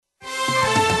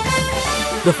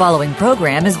The following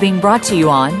program is being brought to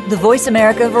you on the Voice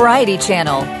America Variety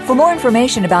Channel. For more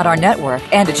information about our network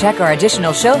and to check our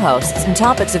additional show hosts and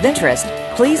topics of interest,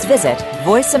 please visit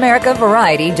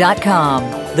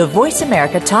voiceamericavariety.com. The Voice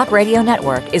America Talk Radio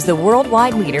Network is the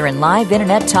worldwide leader in live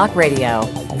Internet talk radio.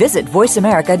 Visit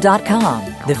voiceamerica.com.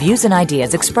 The views and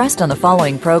ideas expressed on the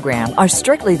following program are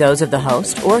strictly those of the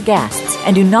host or guests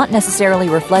and do not necessarily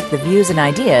reflect the views and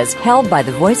ideas held by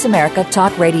the Voice America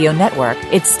Talk Radio Network,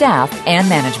 its staff, and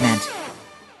management.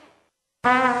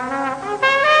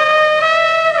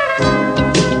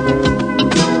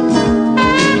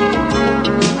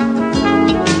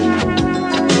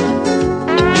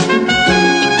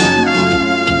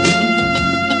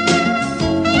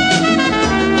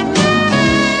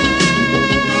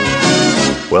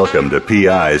 Welcome to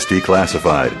PI's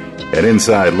Declassified, an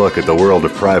inside look at the world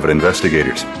of private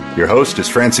investigators. Your host is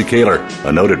Francie Kaler,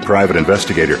 a noted private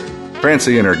investigator.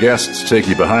 Francie and her guests take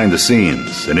you behind the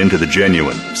scenes and into the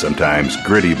genuine, sometimes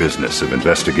gritty business of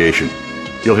investigation.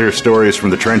 You'll hear stories from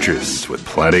the trenches with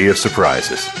plenty of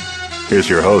surprises. Here's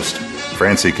your host,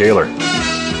 Francie Kaler.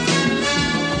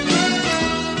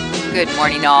 Good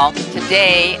morning, all.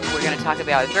 Today, we're going to talk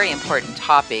about a very important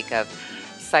topic of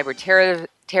cyber-terrorism,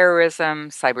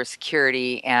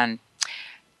 cybersecurity, and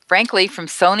frankly, from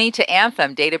Sony to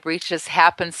Anthem, data breaches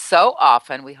happen so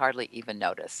often we hardly even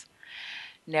notice.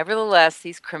 Nevertheless,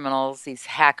 these criminals, these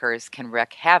hackers, can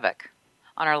wreak havoc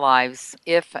on our lives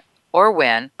if or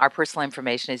when our personal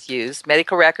information is used,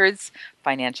 medical records,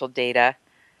 financial data,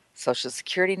 social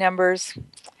security numbers.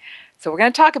 So we're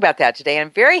going to talk about that today.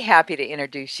 I'm very happy to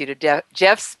introduce you to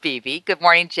Jeff Spivey. Good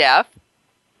morning, Jeff.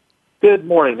 Good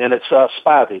morning, and it's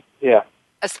Spivey, yeah.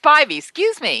 Spivey,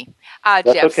 excuse me,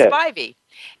 That's Jeff okay. Spivey,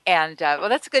 and well,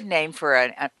 that's a good name for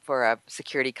a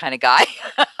security kind of guy.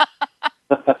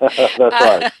 That's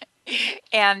right.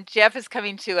 And Jeff is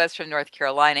coming to us from North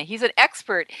Carolina. He's an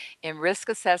expert in risk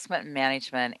assessment and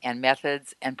management and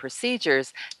methods and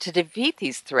procedures to defeat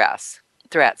these threats.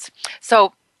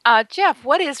 So, Jeff,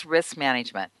 what is risk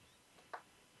management?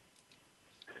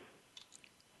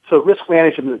 So risk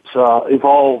management has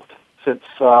evolved since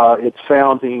its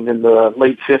founding in the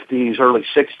late 50s, early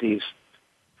 60s,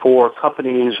 for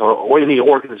companies or any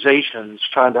organizations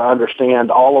trying to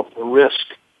understand all of the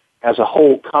risk as a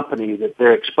whole company that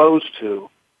they're exposed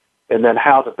to, and then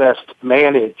how to best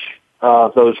manage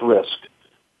those risks.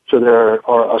 So there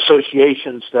are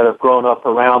associations that have grown up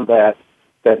around that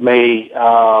may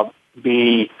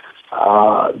be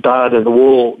dyed in the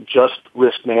wool just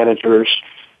risk managers.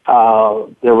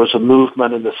 There was a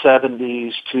movement in the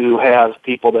 70s to have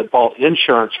people that bought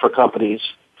insurance for companies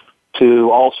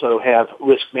to also have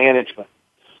risk management.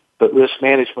 But risk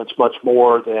management's much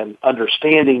more than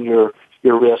understanding your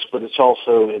risk, but it's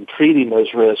also in treating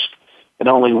those risks. And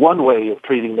only one way of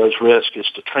treating those risks is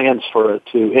to transfer it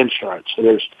to insurance. So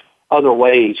there's other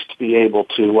ways to be able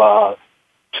to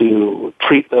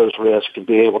treat those risks and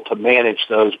be able to manage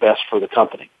those best for the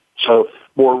company. So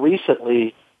more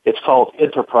recently, it's called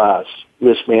enterprise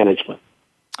risk management.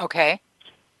 Okay.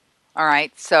 All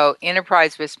right. So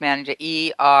enterprise risk management,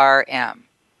 ERM.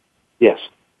 Yes.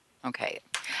 Okay.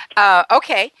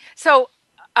 Okay. So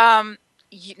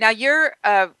now you're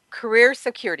a career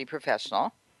security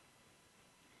professional,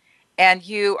 and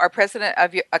you are president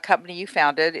of a company you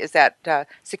founded. Is that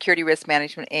Security Risk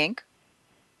Management, Inc.?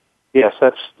 Yes,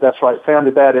 that's right.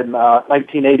 Founded that in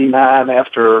 1989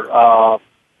 after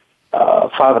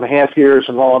 5.5 years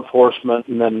in law enforcement,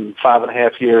 and then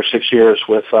 6 years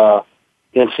with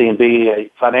NCNB, a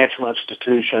financial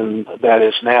institution that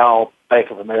is now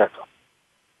Bank of America.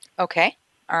 Okay,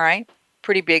 all right,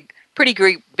 pretty big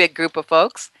group of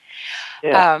folks.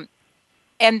 Yeah.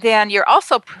 And then you're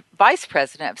also vice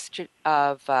president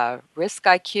of Risk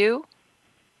IQ.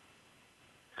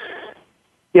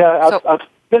 Yeah, I've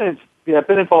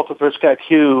been involved with Risk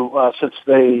IQ since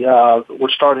they were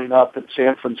starting up in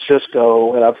San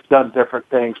Francisco, and I've done different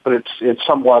things, but it's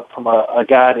somewhat from a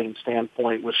guiding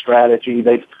standpoint with strategy.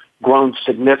 They've grown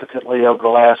significantly over the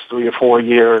last 3 or 4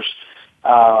 years,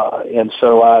 and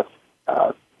so I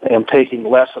am taking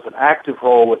less of an active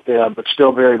role with them, but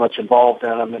still very much involved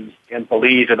in them and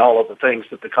believe in all of the things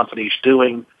that the company's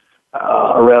doing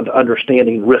around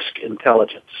understanding risk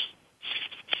intelligence.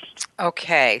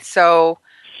 Okay, so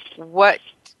what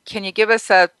can you give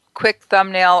us a quick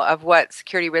thumbnail of what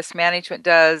security risk management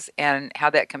does and how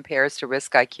that compares to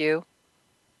Risk IQ?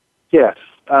 Yes.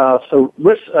 So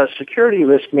security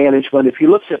risk management, if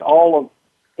you look at all of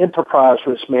enterprise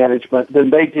risk management, then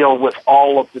they deal with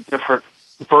all of the different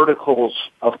verticals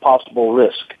of possible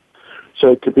risk.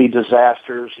 So it could be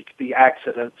disasters, it could be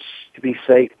accidents, it could be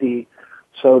safety.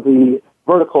 So the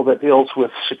vertical that deals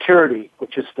with security,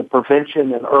 which is the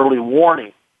prevention and early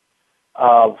warning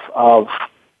of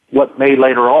what may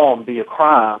later on be a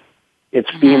crime.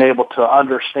 It's being able to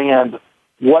understand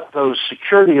what those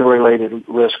security-related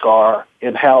risks are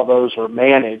and how those are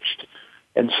managed.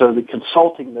 And so the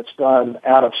consulting that's done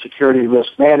out of security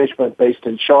risk management based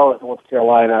in Charlotte, North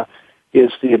Carolina,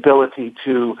 is the ability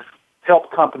to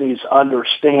help companies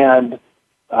understand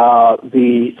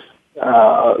the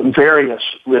various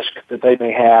risks that they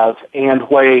may have and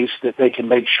ways that they can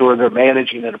make sure they're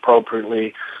managing it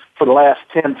appropriately. For the last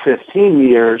 10, 15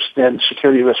 years, then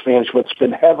security risk management's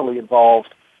been heavily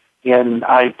involved in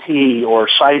IT or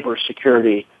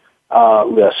cybersecurity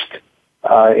risk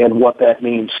and what that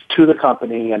means to the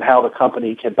company and how the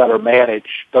company can better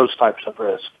manage those types of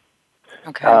risks.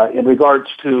 Okay. In regards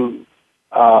to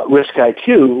Risk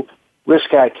IQ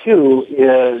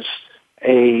is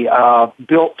a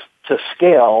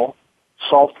built-to-scale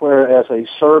software as a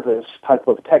service type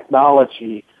of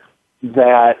technology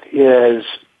that is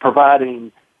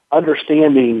providing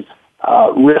understanding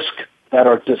risk that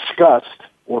are discussed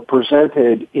or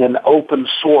presented in open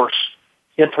source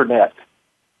internet,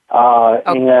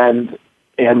 and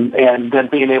then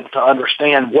being able to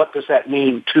understand what does that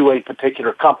mean to a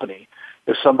particular company.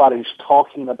 If somebody's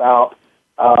talking about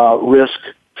risk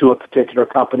to a particular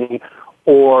company,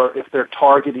 or if they're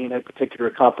targeting a particular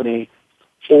company,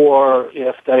 or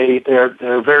if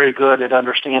they're very good at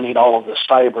understanding all of the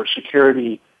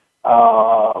cybersecurity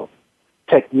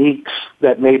techniques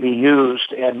that may be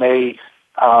used and may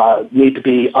need to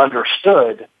be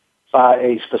understood by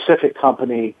a specific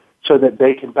company so that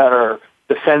they can better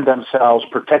defend themselves,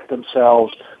 protect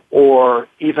themselves, or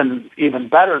even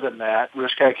better than that,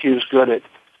 Risk IQ is good at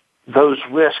those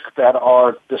risks that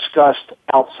are discussed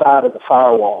outside of the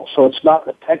firewall. So it's not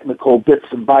the technical bits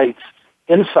and bytes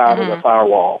inside of the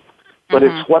firewall, but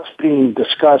it's what's being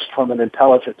discussed from an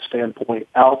intelligence standpoint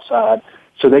outside.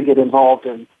 So they get involved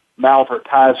in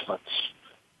malvertisements,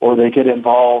 or they get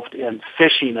involved in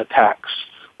phishing attacks,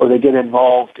 or they get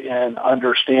involved in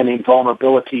understanding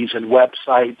vulnerabilities in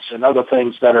websites and other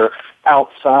things that are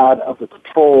outside of the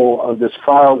control of this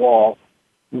firewall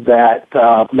that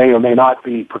may or may not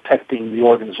be protecting the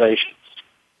organization.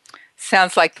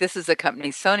 Sounds like this is a company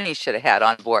Sony should have had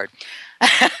on board.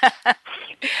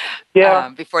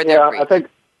 Before their breach. I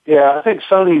think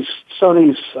Sony's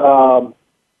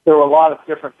there were a lot of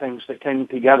different things that came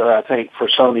together, I think, for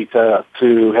Sony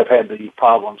to have had the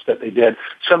problems that they did.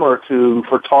 Similar to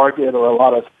for Target or a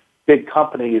lot of big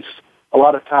companies, a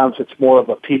lot of times it's more of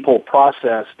a people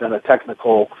process than a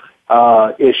technical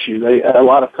issue. A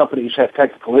lot of companies have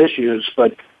technical issues,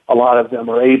 but a lot of them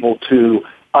are able to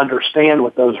understand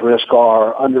what those risks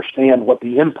are, understand what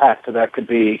the impact of that could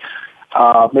be,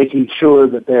 making sure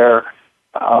that they're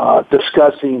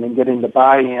discussing and getting the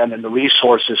buy-in and the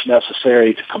resources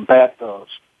necessary to combat those.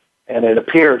 And it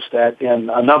appears that in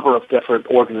a number of different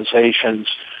organizations,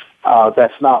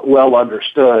 that's not well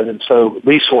understood, and so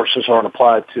resources aren't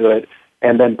applied to it,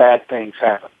 and then bad things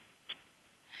happen.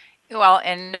 Well,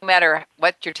 and no matter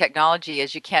what your technology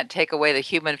is, you can't take away the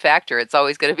human factor. It's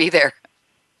always going to be there.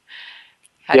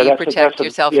 How do you protect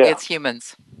yourself against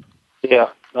humans? Yeah,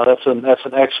 no, that's an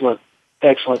excellent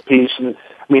piece. And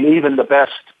I mean, even the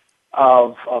best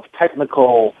of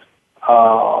technical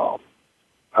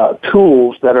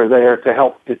tools that are there to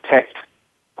help detect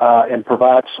and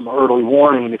provide some early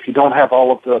warning, if you don't have all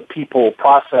of the people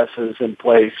processes in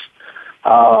place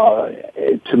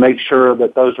to make sure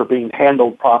that those are being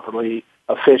handled properly,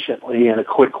 efficiently, in a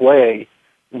quick way,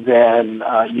 then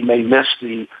you may miss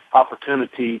the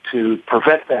opportunity to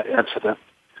prevent that incident.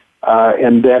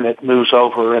 And then it moves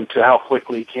over into how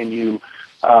quickly can you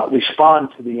respond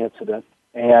to the incident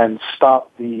and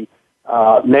stop the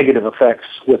negative effects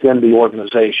within the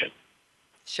organization.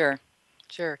 Sure.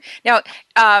 Now,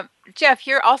 Jeff,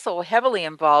 you're also heavily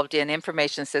involved in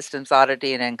information systems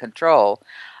auditing and control,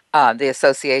 the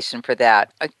association for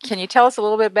that. Can you tell us a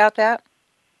little bit about that?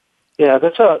 Yeah,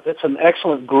 that's an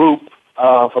excellent group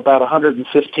of about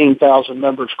 115,000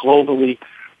 members globally.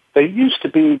 They used to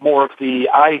be more of the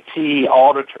IT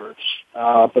auditors,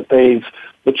 but they've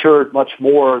matured much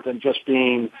more than just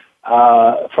being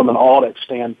from an audit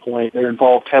standpoint. They're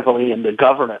involved heavily in the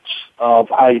governance of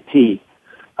IT.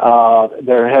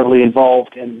 They're heavily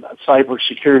involved in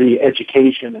cybersecurity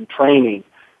education and training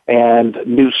and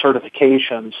new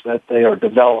certifications that they are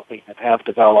developing and have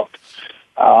developed.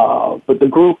 But the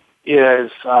group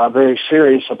is very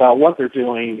serious about what they're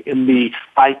doing in the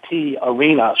IT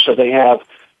arena. So they have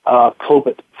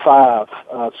COBIT-5,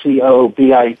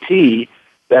 COBIT,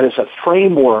 that is a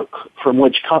framework from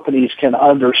which companies can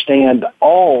understand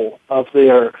all of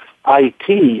their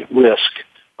IT risk,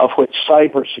 of which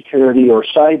cybersecurity or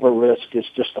cyber risk is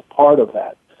just a part of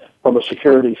that from a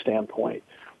security standpoint.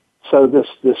 So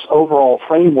this overall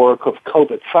framework of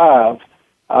COVID-5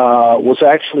 was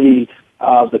actually,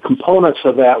 the components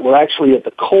of that were actually at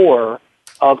the core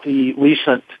of the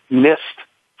recent NIST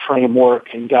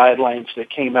framework and guidelines that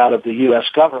came out of the U.S.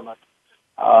 government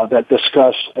that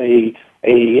discuss a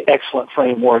excellent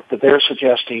framework that they're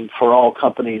suggesting for all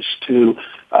companies to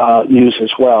use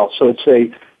as well. So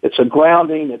it's a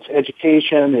grounding, it's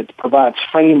education, it provides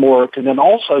framework, and then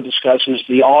also discusses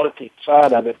the auditing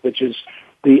side of it, which is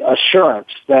the assurance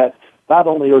that not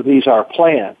only are these our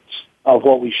plans of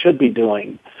what we should be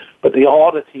doing, but the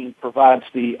auditing provides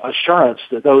the assurance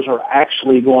that those are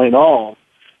actually going on,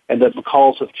 and that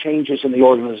because of changes in the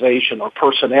organization or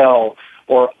personnel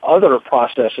or other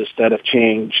processes that have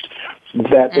changed,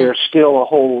 that there's still a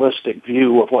holistic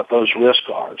view of what those risks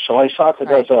are. So ISACA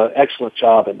does an excellent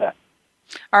job in that.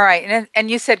 All right.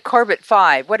 And you said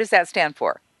COVID-5. What does that stand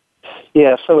for?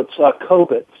 Yeah, so it's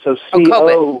COVID. So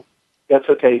CO, that's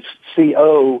okay,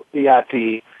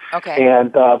 COVID. Okay.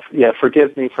 And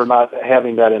forgive me for not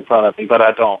having that in front of me, but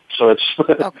I don't. So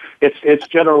it's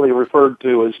generally referred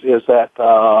to as as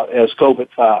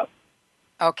COVID-5.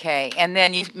 Okay, and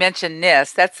then you mentioned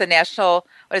NIST. That's the National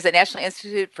National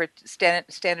Institute for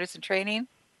Standards and Training?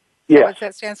 Is that what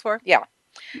that stands for? Yeah.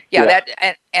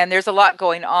 That and there's a lot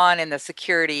going on in the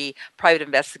security private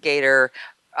investigator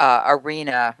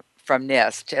arena from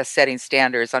NIST, setting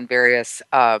standards on various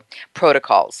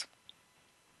protocols.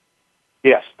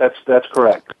 Yes, that's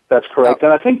correct. That's correct,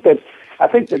 and I think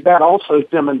that also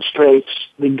demonstrates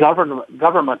the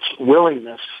government's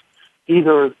willingness,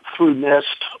 either through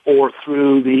NIST or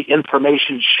through the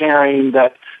information sharing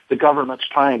that the government's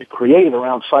trying to create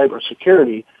around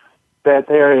cybersecurity, that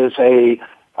there is a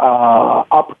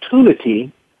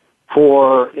opportunity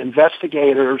for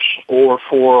investigators or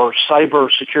for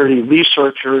cybersecurity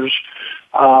researchers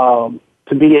to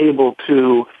be able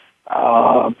to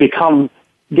have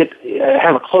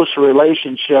a closer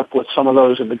relationship with some of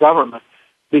those in the government.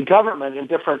 The government in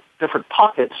different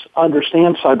pockets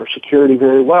understand cybersecurity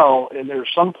very well, and there are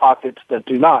some pockets that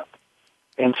do not.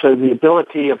 And so the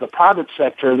ability of the private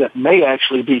sector that may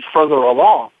actually be further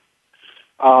along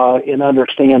in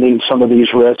understanding some of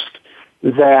these risks,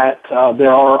 that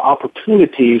there are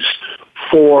opportunities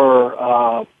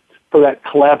for that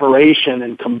collaboration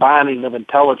and combining of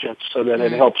intelligence so that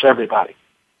it helps everybody.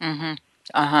 Mm-hmm.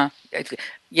 Uh-huh.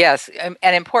 Yes,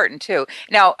 and important too.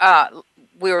 Now,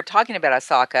 we were talking about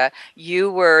ISACA.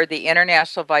 You were the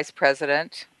international vice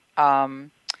president,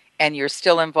 and you're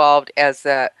still involved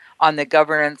on the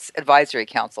governance advisory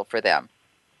council for them.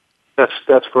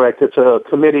 That's correct. It's a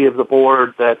committee of the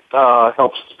board that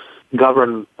helps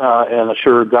govern and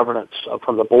assure governance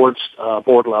from the board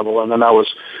level. And then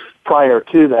prior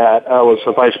to that, I was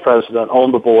a vice president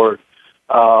on the board.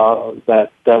 That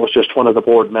was just one of the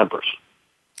board members.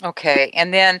 Okay,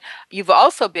 and then you've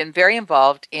also been very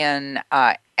involved in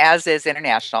As Is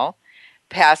International,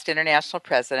 past international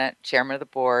president, chairman of the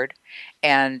board,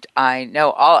 and I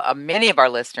know many of our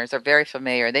listeners are very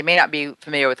familiar. They may not be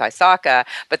familiar with ISACA,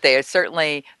 but they are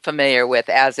certainly familiar with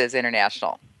As Is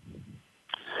International.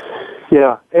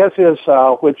 Yeah, As Is,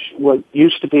 what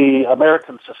used to be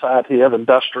American Society of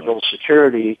Industrial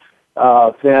Security,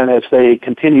 then as they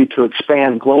continue to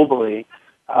expand globally,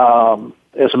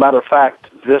 as a matter of fact,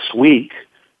 this week,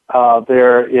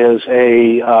 there is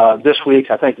this week,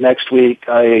 I think next week,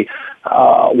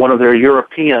 one of their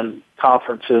European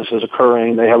conferences is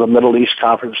occurring. They have a Middle East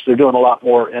conference. They're doing a lot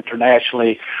more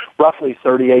internationally, roughly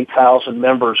 38,000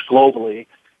 members globally.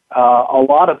 A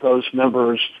lot of those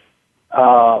members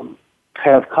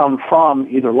have come from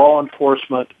either law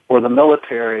enforcement or the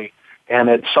military, and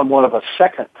it's somewhat of a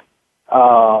second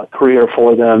career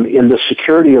for them in the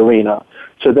security arena.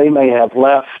 So they may have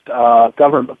left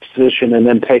government position and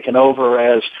then taken over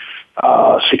as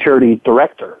security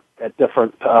director at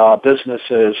different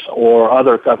businesses or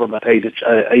other government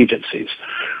agencies.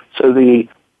 So the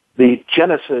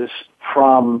genesis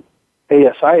from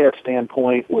ASIS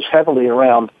standpoint was heavily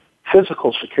around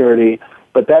physical security,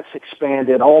 but that's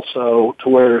expanded also to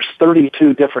where there's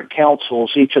 32 different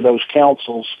councils. Each of those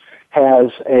councils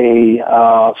has a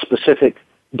specific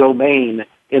domain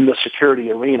in the security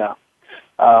arena.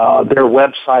 Their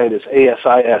website is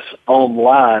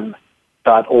asisonline.org.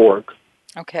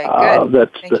 Okay, good.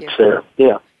 That's there.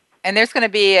 Yeah. And there's going to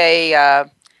be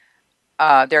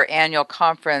their annual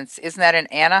conference. Isn't that in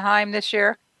Anaheim this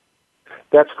year?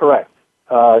 That's correct.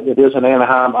 It is in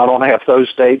Anaheim. I don't have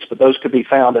those dates, but those could be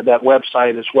found at that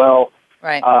website as well.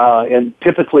 Right. And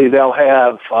typically they'll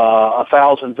have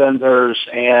 1,000 vendors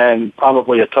and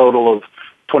probably a total of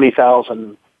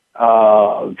 20,000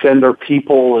 vendor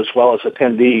people as well as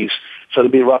attendees. So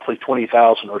there'd be roughly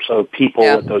 20,000 or so people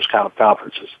at those kind of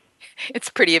conferences. It's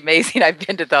pretty amazing. I've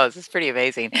been to those. It's pretty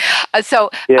amazing.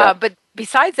 But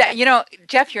besides that,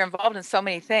 Jeff, you're involved in so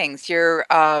many things. You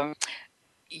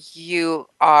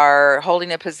are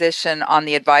holding a position on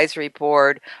the advisory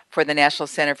board for the National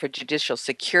Center for Judicial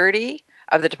Security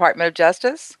of the Department of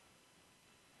Justice.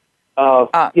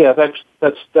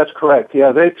 That's correct.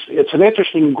 Yeah, it's an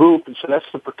interesting group, and so that's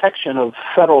the protection of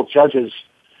federal judges.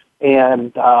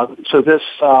 And so this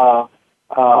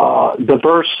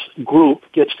diverse group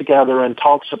gets together and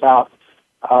talks about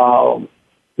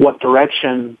what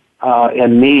direction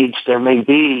and needs there may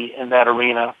be in that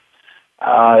arena.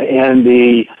 And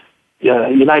the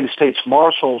United States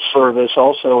Marshal Service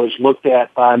also is looked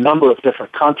at by a number of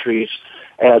different countries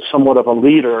as somewhat of a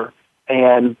leader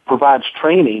and provides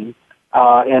training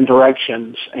and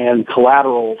directions and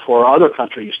collateral for other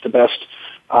countries to best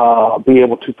be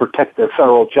able to protect their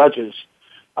federal judges.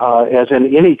 As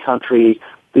in any country,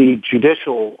 the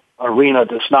judicial arena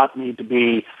does not need to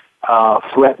be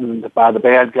threatened by the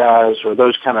bad guys or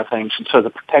those kind of things. And so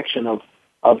the protection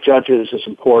of judges is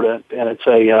important, and it's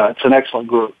an excellent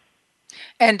group.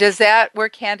 And does that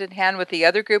work hand in hand with the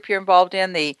other group you're involved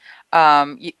in, the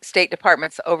State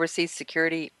Department's Overseas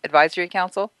Security Advisory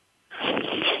Council?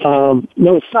 No,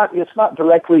 it's not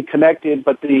directly connected,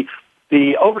 but the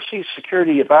Overseas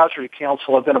Security Advisory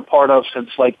Council I've been a part of since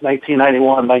like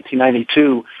 1991,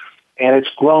 1992, and it's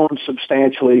grown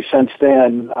substantially since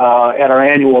then. At our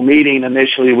annual meeting,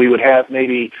 initially we would have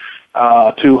maybe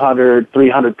 200,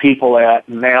 300 people and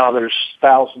now there's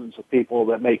thousands of people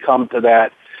that may come to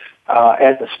that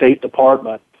at the State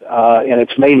Department, and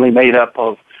it's mainly made up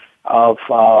of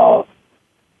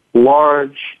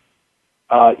large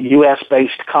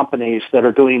U.S.-based companies that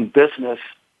are doing business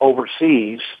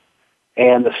overseas,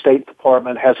 and the State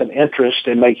Department has an interest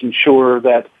in making sure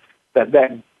that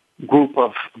group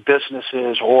of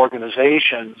businesses or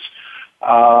organizations,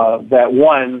 that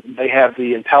one, they have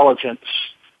the intelligence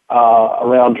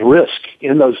around risk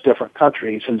in those different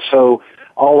countries. And so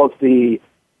all of the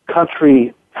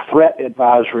country threat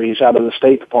advisories out of the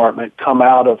State Department come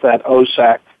out of that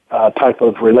OSAC type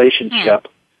of relationship.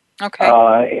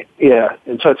 Okay.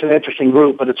 And so it's an interesting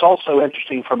group, but it's also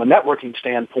interesting from a networking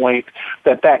standpoint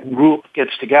that group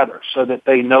gets together so that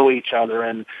they know each other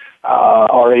and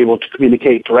are able to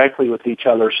communicate directly with each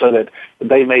other, so that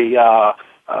they may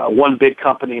one big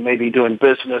company may be doing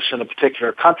business in a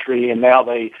particular country, and now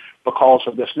because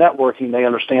of this networking, they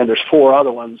understand there's 4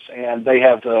 other ones, and they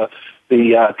have the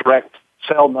direct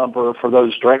cell number for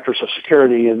those directors of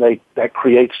security, and that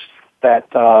creates that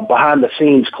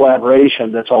behind-the-scenes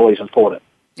collaboration that's always important.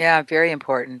 Yeah, very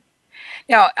important.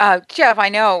 Now, Jeff, I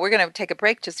know we're going to take a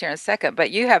break just here in a second,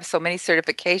 but you have so many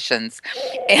certifications,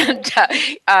 and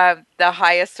the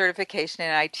highest certification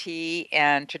in IT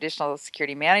and traditional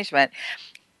security management.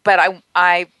 But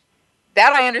I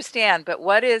understand, but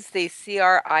what is the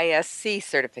CRISC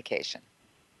certification?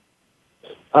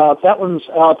 That one's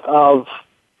out of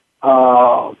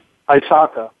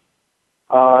ISACA.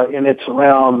 And it's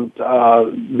around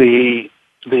the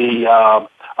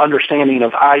understanding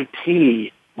of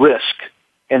IT risk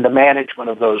and the management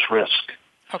of those risks.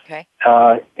 Okay.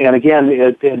 And again,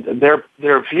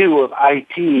 their view of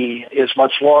IT is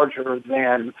much larger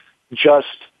than just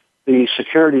the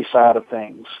security side of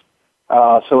things.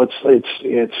 So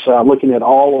it's looking at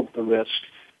all of the risk,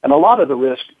 and a lot of the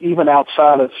risk, even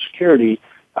outside of security,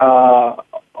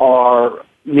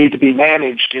 need to be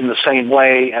managed in the same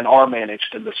way and are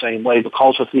managed in the same way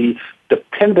because of the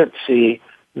dependency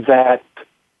that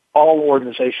all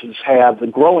organizations have, the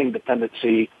growing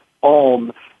dependency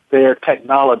on their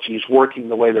technologies working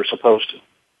the way they're supposed to.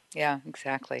 Yeah,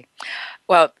 exactly.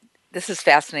 Well, this is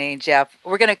fascinating, Jeff.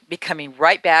 We're going to be coming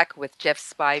right back with Jeff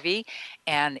Spivey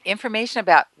and information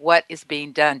about what is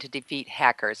being done to defeat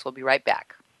hackers. We'll be right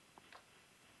back.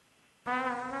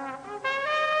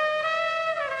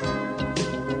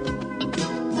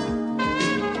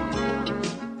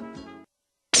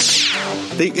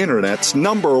 The Internet's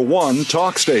 #1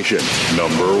 talk station.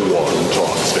 #1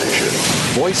 talk station.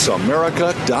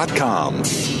 VoiceAmerica.com.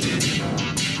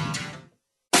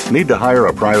 Need to hire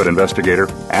a private investigator?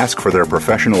 Ask for their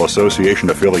professional association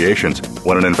affiliations.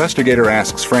 When an investigator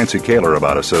asks Francie Kaler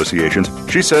about associations,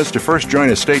 she says to first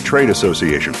join a state trade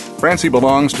association. Francie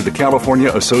belongs to the California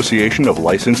Association of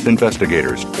Licensed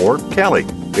Investigators, or CALI.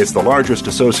 It's the largest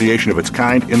association of its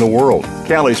kind in the world.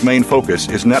 Cali's main focus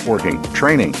is networking,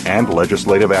 training, and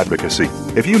legislative advocacy.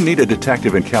 If you need a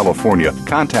detective in California,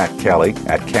 contact Cali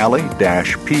at cali-pi.org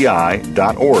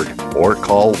or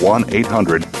call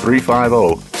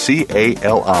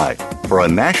 1-800-350-CALI. For a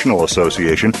national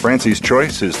association, Francie's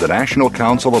choice is the National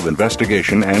Council of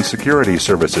Investigation and Security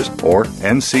Services, or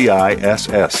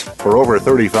NCISS. For over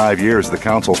 35 years, the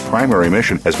Council's primary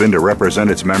mission has been to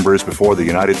represent its members before the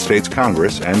United States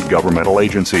Congress and governmental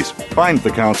agencies. Find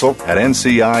the Council at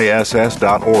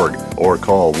nciss.org or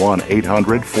call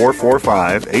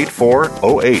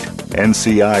 1-800-445-8408.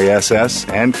 NCISS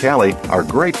and Cali are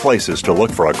great places to look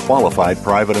for a qualified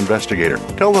private investigator.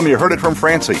 Tell them you heard it from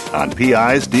Francie on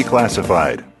PI's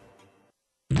Declassified.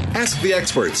 Ask the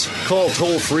experts. Call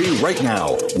toll-free right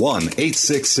now,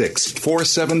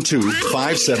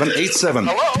 1-866-472-5787.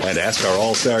 And ask our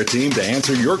All-Star team to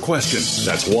answer your question.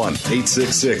 That's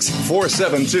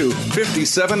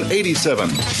 1-866-472-5787.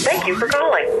 Thank you for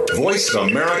calling.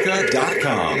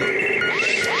 VoiceAmerica.com.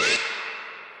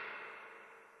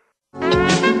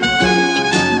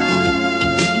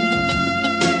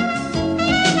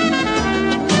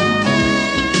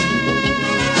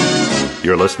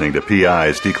 You're listening to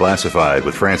PI's Declassified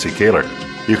with Francie Kaler.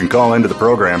 You can call into the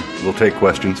program. We'll take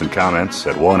questions and comments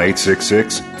at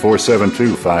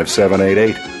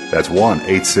 1-866-472-5788. That's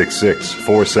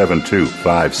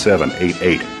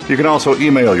 1-866-472-5788. You can also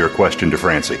email your question to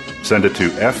Francie. Send it to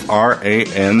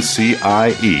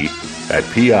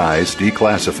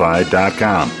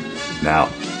francie@pisdeclassified.com. Now,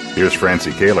 here's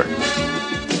Francie Kaler.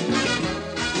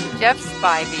 Jeff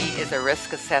Spivey is a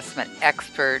risk assessment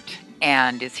expert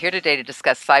and is here today to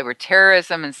discuss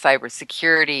cyber-terrorism and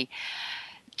cybersecurity.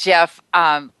 Jeff,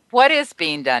 what is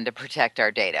being done to protect our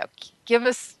data? Give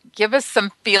us some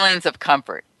feelings of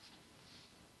comfort.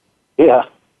 Yeah.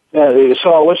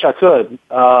 So I wish I could.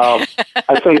 I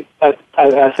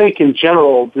think in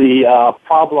general the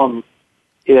problem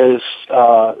is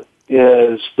the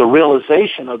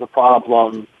realization of the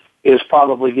problem is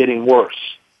probably getting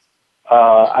worse.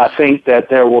 I think that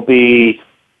there will be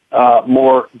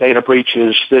more data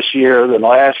breaches this year than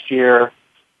last year.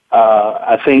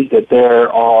 I think that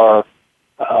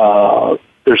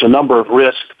there's a number of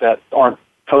risks that aren't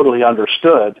totally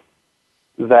understood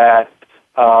that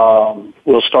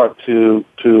will start to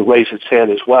raise its head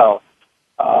as well.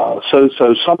 So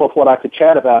some of what I could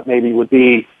chat about maybe would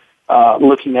be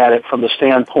looking at it from the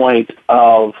standpoint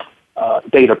of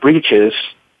data breaches,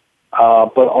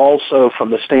 but also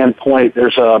from the standpoint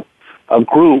there's a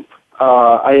group,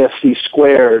 ISC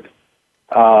Squared,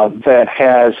 that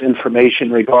has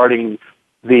information regarding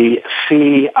the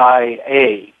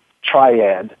CIA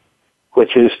triad,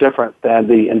 which is different than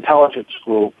the intelligence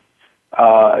group.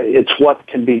 It's what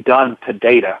can be done to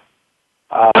data.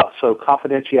 So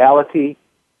confidentiality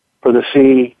for the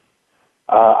C,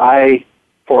 I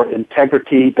for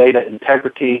integrity, data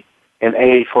integrity, and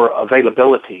A for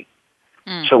availability.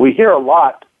 So we hear a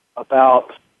lot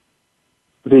about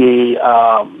the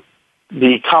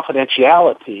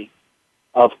confidentiality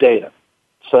of data.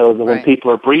 So that when people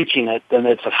are breaching it, then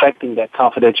it's affecting that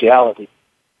confidentiality.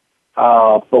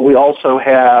 But we also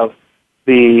have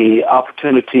the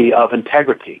opportunity of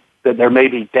integrity, that there may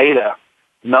be data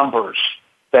numbers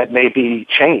that may be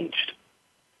changed.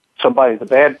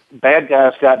 The bad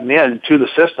guy's gotten into the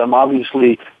system.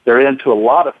 Obviously, they're into a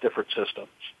lot of different systems.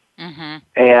 Mm-hmm.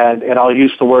 And I'll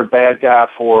use the word bad guy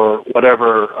for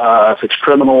whatever, if it's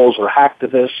criminals or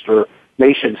hacktivists or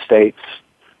nation states.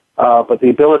 But the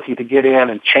ability to get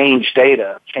in and change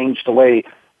data, change the way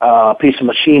a piece of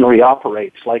machinery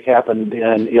operates, like happened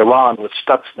in Iran with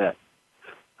Stuxnet.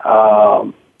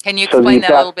 Can you explain that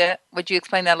a little bit? Would you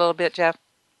explain that a little bit, Jeff?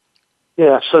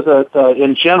 Yeah, so that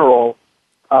in general,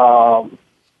 there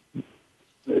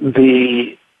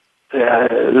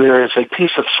is a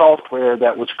piece of software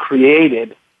that was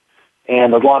created,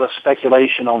 and a lot of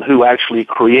speculation on who actually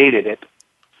created it.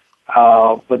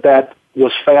 But that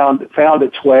was found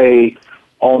its way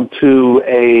onto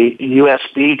a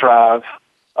USB drive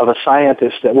of a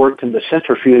scientist that worked in the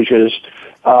centrifuges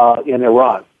in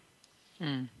Iran.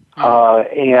 Mm-hmm.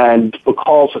 And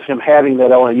because of him having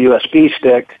that on a USB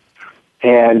stick,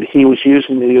 and he was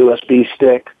using the USB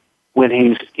stick when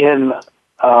he's in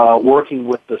working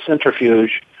with the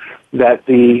centrifuge, that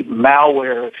the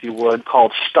malware, if you would,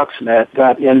 called Stuxnet,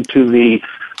 got into the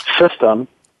system,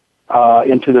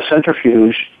 into the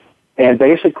centrifuge, and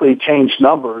basically changed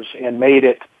numbers and made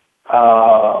it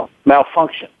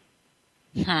malfunction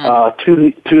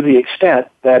to the extent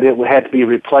that it had to be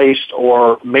replaced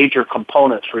or major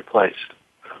components replaced.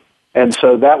 And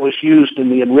so that was used in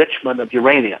the enrichment of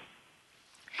uranium.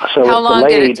 So How it's long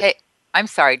delayed. did it take? I'm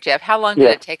sorry, Jeff. How long did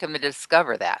it take them to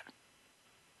discover that?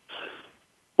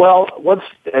 Well,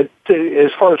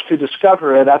 as far as to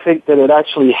discover it, I think that it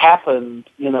actually happened,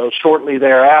 shortly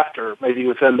thereafter, maybe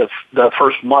within the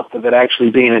first month of it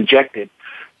actually being injected.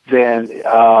 Then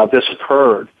this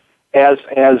occurred, as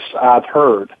I've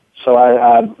heard. So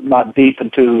I'm not deep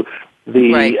into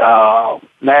the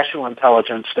national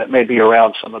intelligence that may be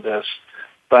around some of this,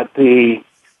 but the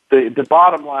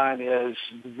bottom line is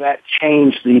that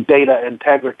changed the data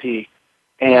integrity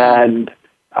and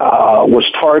was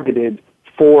targeted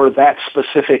for that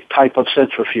specific type of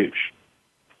centrifuge.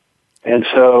 And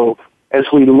so as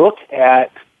we look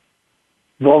at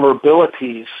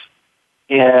vulnerabilities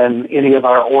in any of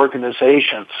our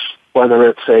organizations, whether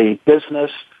it's a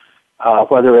business,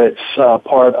 whether it's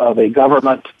part of a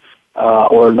government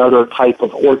or another type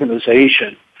of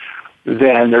organization,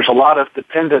 then there's a lot of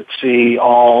dependency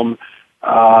on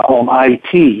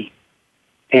IT.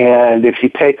 And if you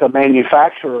take a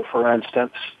manufacturer, for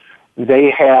instance, they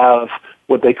have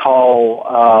what they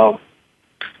call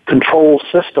control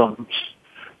systems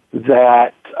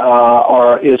that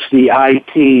is the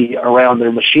IT around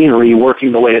their machinery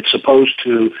working the way it's supposed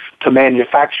to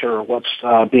manufacture what's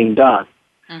being done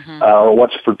or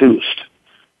what's produced.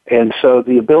 And so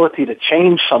the ability to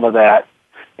change some of that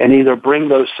and either bring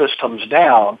those systems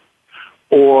down,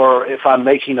 or if I'm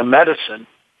making a medicine,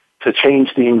 to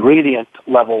change the ingredient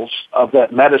levels of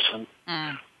that medicine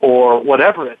or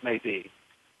whatever it may be,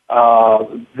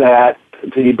 that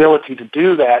the ability to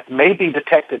do that may be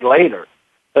detected later.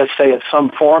 Let's say it's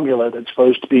some formula that's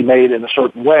supposed to be made in a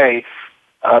certain way,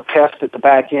 test at the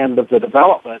back end of the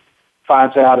development,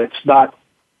 finds out it's not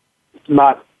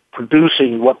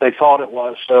producing what they thought it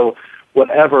was. So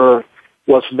whatever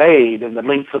was made and the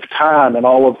length of time and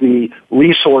all of the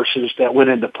resources that went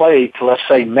into play to, let's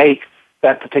say, make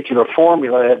that particular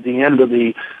formula at the end of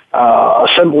the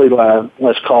assembly line,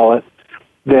 let's call it,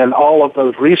 then all of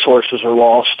those resources are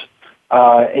lost,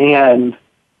 and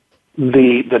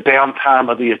the downtime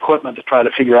of the equipment to try to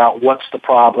figure out what's the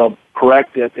problem,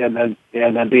 correct it, and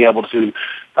then be able to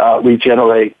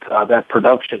regenerate that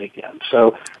production again.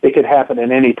 So it could happen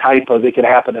in any type of. It could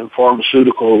happen in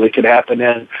pharmaceutical. It could happen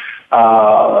in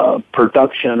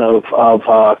production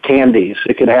of candies.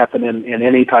 It could happen in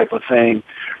any type of thing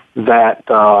that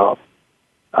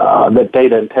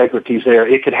data integrity is there.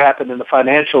 It could happen in the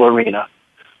financial arena,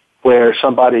 where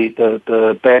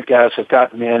the bad guys have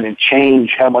gotten in and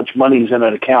changed how much money's in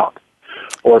an account,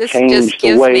 or changed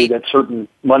the way that certain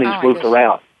money's moved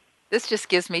around. This just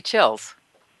gives me chills.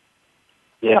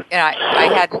 Yeah. And I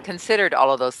hadn't considered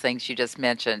all of those things you just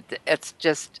mentioned. It's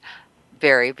just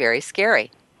very, very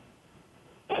scary.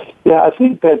 Yeah, I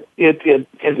think that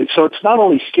so it's not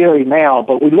only scary now,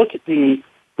 but we look at the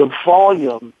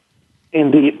volume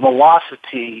and the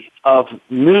velocity of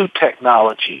new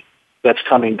technology that's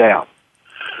coming down.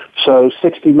 So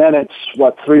 60 Minutes,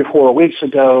 3 or 4 weeks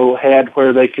ago, had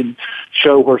where they could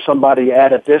show where somebody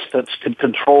at a distance could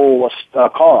control a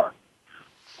car.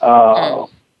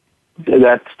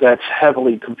 That's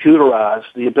heavily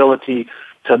computerized, the ability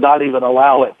to not even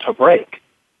allow it to break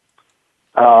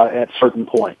at certain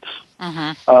points.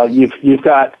 You've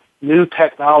got new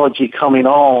technology coming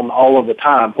on all of the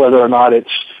time, whether or not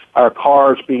it's our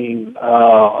cars being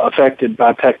affected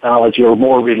by technology or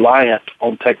more reliant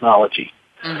on technology.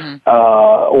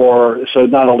 Or so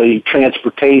not only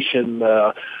transportation,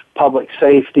 public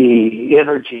safety,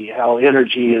 energy, how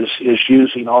energy is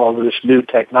using all of this new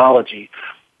technology.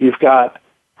 You've got,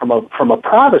 from a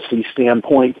privacy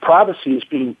standpoint, privacy is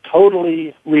being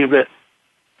totally rewritten.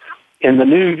 In the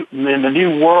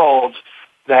new world,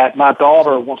 that my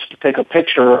daughter wants to take a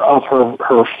picture of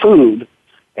her food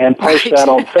and post that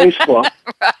on Facebook,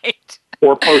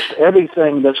 or post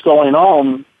everything that's going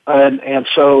on. And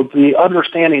so the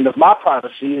understanding of my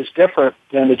privacy is different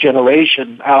than the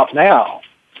generation out now.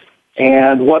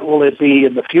 And what will it be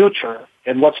in the future?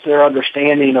 And what's their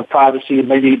understanding of privacy and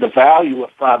maybe the value of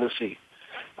privacy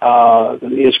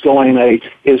is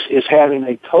having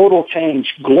a total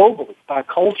change globally by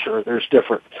culture. There's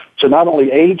different. So not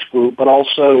only age group, but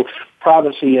also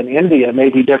privacy in India may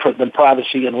be different than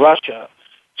privacy in Russia.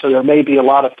 So there may be a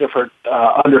lot of different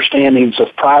understandings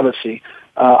of privacy.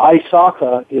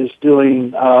 ISACA is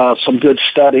doing some good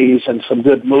studies and some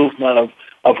good movement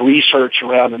of research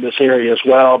around in this area as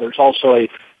well. There's also a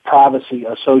privacy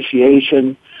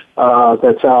association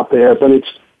that's out there, but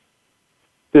it's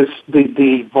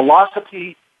the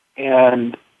velocity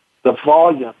and the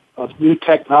volume of new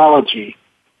technology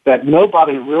that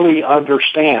nobody really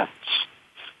understands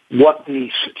what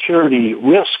the security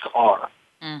risks are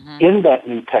in that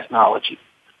new technology.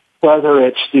 whether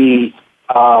it's the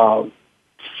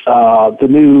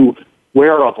new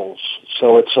wearables.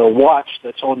 So it's a watch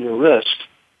that's on your wrist,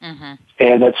 and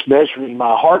it's measuring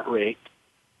my heart rate.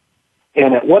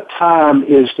 And at what time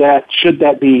should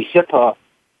that be HIPAA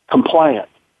compliant?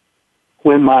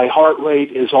 When my heart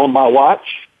rate is on my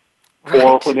watch,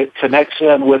 or when it connects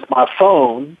in with my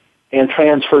phone and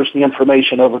transfers the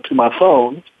information over to my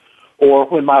phone, or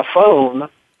when my phone,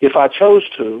 if I chose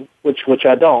to, which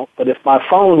I don't, but if my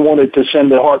phone wanted to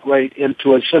send the heart rate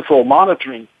into a central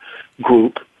monitoring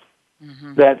group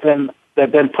that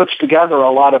then puts together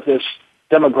a lot of this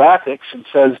demographics and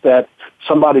says that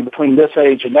somebody between this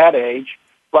age and that age,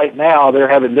 right now they're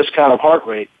having this kind of heart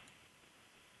rate.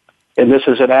 And this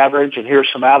is an average, and here's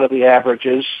some out of the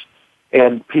averages,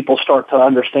 and people start to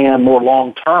understand more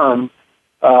long term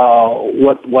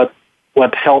what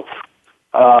health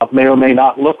may or may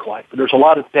not look like. But there's a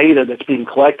lot of data that's being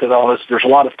collected on this. There's a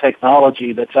lot of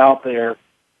technology that's out there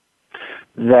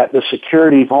that the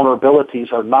security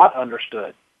vulnerabilities are not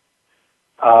understood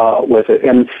with it,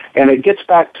 and it gets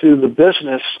back to the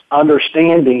business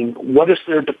understanding what is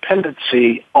their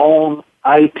dependency on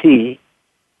IT.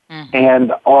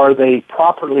 And are they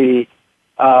properly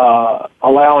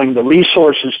allowing the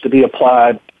resources to be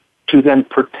applied to then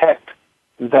protect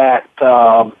that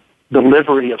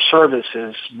delivery of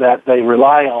services that they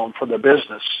rely on for their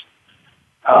business,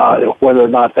 whether or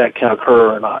not that can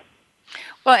occur or not?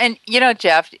 Well, and,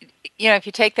 Jeff, if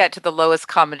you take that to the lowest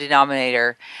common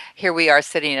denominator, here we are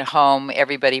sitting at home.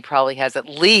 Everybody probably has at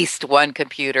least one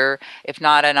computer, if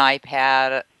not an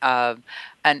iPad, a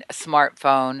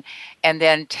smartphone, and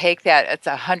then take that, it's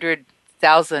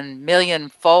 100,000 million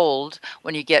fold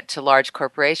when you get to large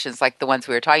corporations like the ones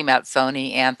we were talking about,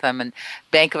 Sony, Anthem, and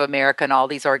Bank of America, and all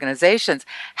these organizations.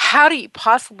 How do you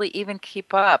possibly even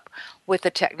keep up with the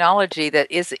technology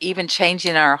that is even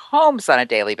changing our homes on a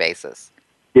daily basis?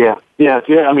 Yeah.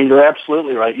 I mean, you're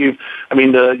absolutely right. Your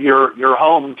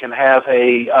home can have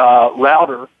a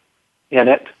router in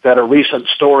it that a recent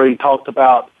story talked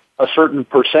about. A certain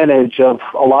percentage of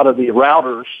a lot of the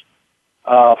routers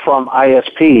from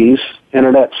ISPs,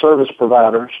 internet service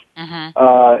providers,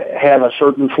 have a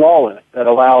certain flaw in it that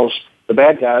allows the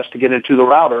bad guys to get into the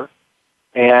router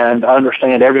and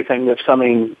understand everything that's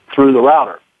coming through the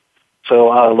router.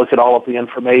 So look at all of the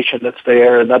information that's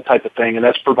there and that type of thing, and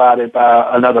that's provided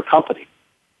by another company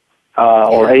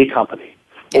or a company.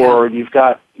 Yeah. Or you've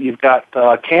got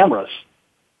cameras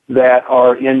that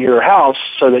are in your house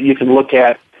so that you can look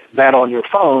at that on your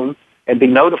phone and be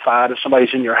notified if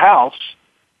somebody's in your house.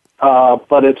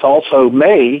 But it's also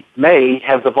may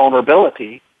have the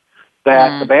vulnerability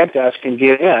that the bad guys can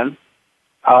get in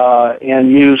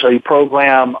and use a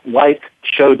program like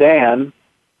Shodan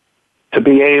to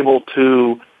be able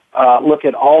to look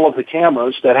at all of the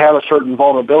cameras that have a certain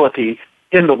vulnerability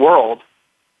in the world,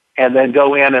 and then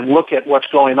go in and look at what's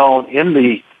going on in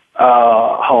the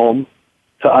home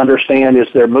to understand, is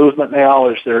there movement now,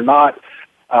 is there not?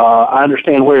 I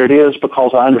understand where it is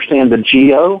because I understand the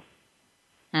geo.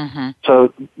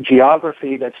 So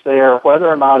geography that's there, whether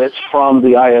or not it's from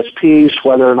the ISPs,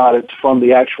 whether or not it's from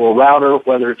the actual router,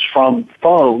 whether it's from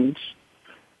phones,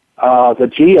 the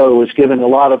geo is giving a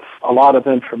lot of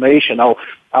information.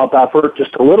 I'll divert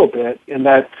just a little bit in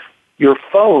that your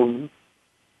phone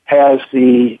has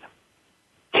the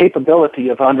capability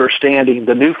of understanding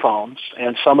the new phones,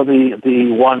 and some of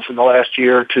the ones in the last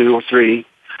year or two or three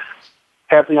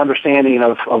have the understanding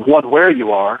of where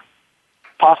you are,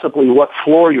 possibly what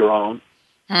floor you're on,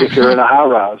 if you're in a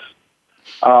high-rise.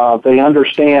 They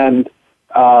understand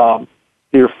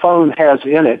your phone has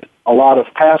in it a lot of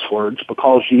passwords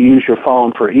because you use your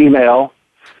phone for email.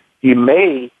 You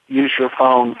may use your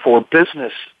phone for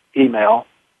business email.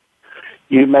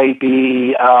 You may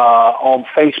be on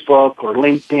Facebook or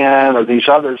LinkedIn or these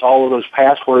others. All of those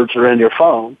passwords are in your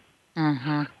phone.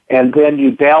 And then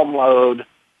you download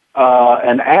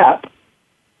an app,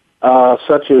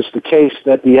 such as the case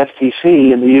that the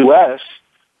FTC in the U.S.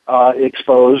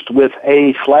 Exposed with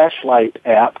a flashlight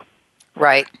app.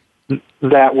 Right.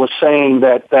 That was saying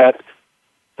that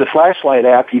the flashlight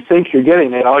app, you think you're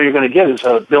getting it, all you're going to get is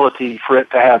an ability for it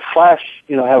to have flash,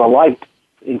 have a light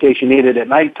in case you need it at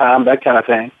nighttime, that kind of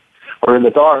thing, or in the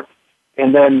dark.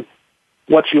 And then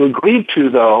what you agreed to,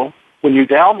 though, when you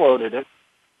downloaded it,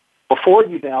 before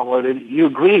you downloaded it, you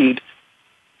agreed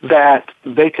that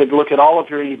they could look at all of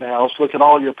your emails, look at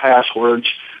all your passwords,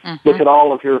 look at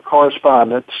all of your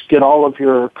correspondence, get all of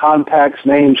your contacts,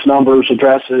 names, numbers,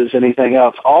 addresses, anything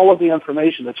else, all of the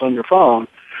information that's on your phone.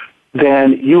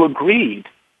 Then you agreed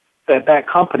that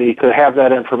company could have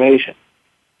that information.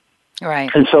 Right.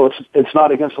 And so it's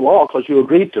not against the law because you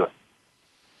agreed to it.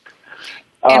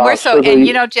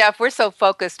 And Jeff, we're so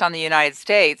focused on the United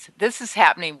States. This is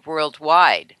happening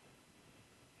worldwide.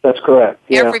 That's correct.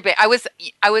 Yeah. Everybody. I was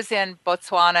in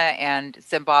Botswana and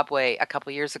Zimbabwe a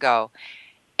couple years ago.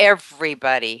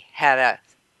 Everybody had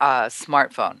a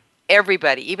smartphone.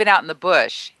 Everybody, even out in the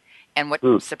bush. And what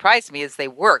surprised me is they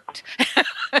worked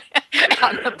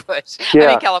out in the bush. Yeah. I'm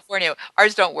in California.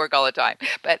 Ours don't work all the time.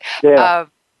 But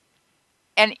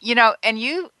and you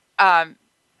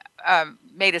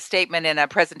made a statement in a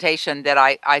presentation that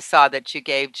I saw that you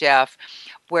gave, Jeff,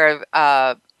 where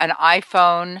an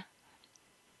iPhone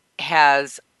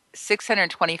has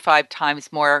 625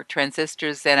 times more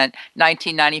transistors than a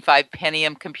 1995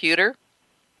 Pentium computer.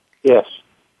 Yes.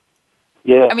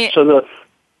 Yeah. I mean, so the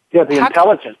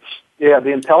intelligence.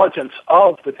 The intelligence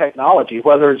of the technology,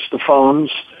 whether it's the phones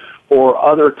or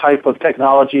other type of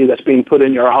technology that's being put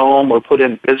in your home or put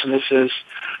in businesses.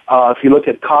 If you look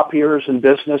at copiers in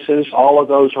businesses, all of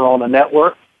those are on a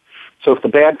network. So if the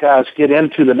bad guys get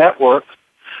into the network,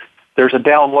 there's a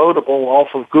downloadable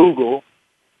off of Google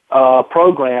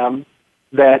program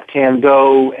that can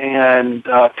go and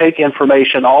take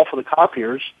information off of the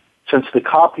copiers, since the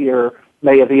copier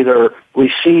may have either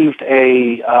received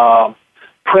a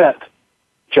print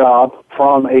job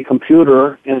from a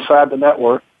computer inside the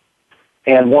network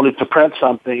and wanted to print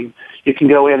something. You can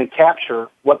go in and capture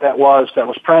what that was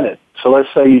printed. So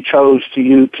let's say you chose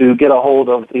to get a hold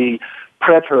of the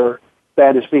printer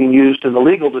that is being used in the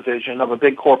legal division of a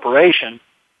big corporation.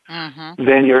 Mm-hmm.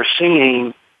 Then you're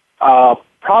seeing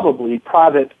probably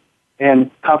private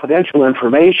and confidential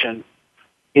information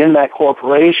in that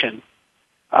corporation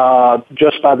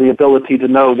just by the ability to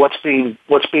know what's being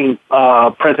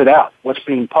printed out, what's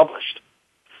being published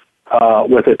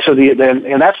with it. So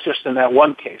and that's just in that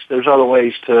one case. There's other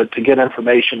ways to get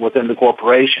information within the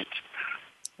corporations.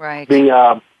 Right.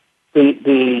 The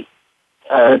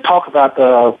talk about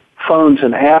the phones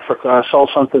in Africa. I saw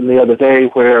something the other day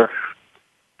where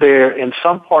there, in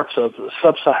some parts of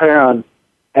sub-Saharan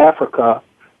Africa,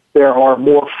 there are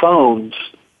more phones.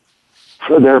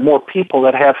 There are more people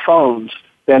that have phones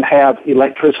than have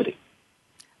electricity.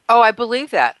 Oh, I believe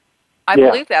that. I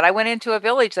believe that. I went into a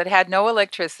village that had no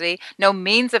electricity, no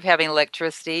means of having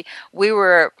electricity. We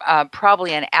were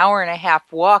probably an hour and a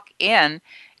half walk in,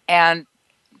 and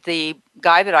the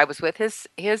guy that I was with, his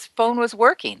phone was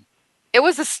working. It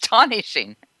was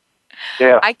astonishing.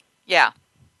 Yeah.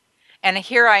 And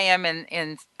here I am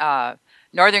in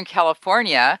Northern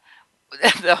California,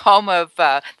 the home of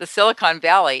the Silicon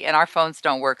Valley, and our phones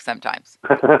don't work sometimes.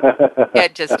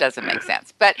 It just doesn't make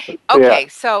sense. But, okay,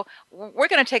 So we're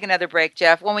going to take another break,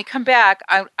 Jeff. When we come back,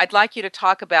 I'd like you to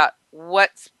talk about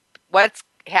what's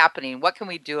happening. What can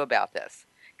we do about this?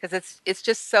 Because it's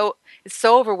so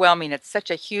overwhelming. It's such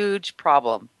a huge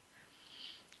problem.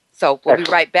 So we'll be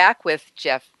right back with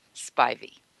Jeff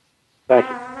Spivey. Thank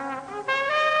you.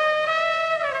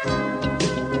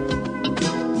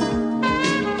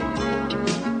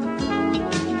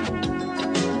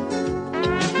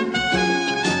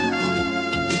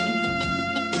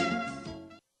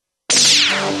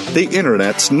 The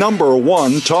Internet's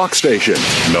 #1 talk station.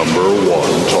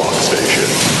 #1 talk station.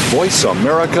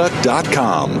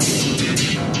 VoiceAmerica.com.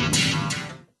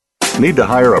 Need to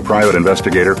hire a private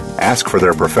investigator? Ask for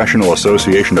their professional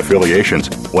association affiliations.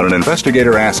 When an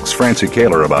investigator asks Francie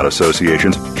Kaler about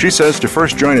associations, she says to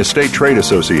first join a state trade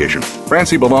association.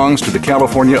 Francie belongs to the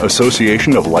California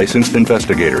Association of Licensed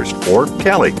Investigators, or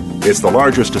CALI. It's the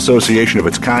largest association of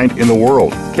its kind in the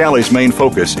world. CALI's main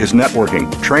focus is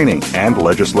networking, training, and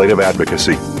legislative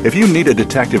advocacy. If you need a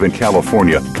detective in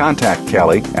California, contact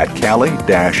CALI at cali-pi.org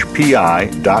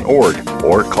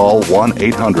or call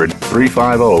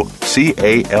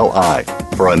 1-800-350-CALI.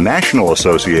 For a national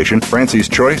association, Francie's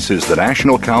choice is the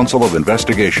National Council of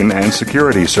Investigation and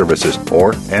Security Services,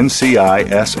 or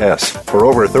NCISS. For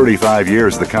over 35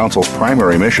 years, the Council's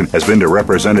primary mission has been to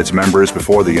represent its members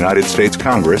before the United States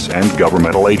Congress and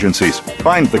governmental agencies.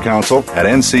 Find the Council at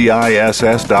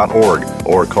nciss.org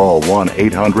or call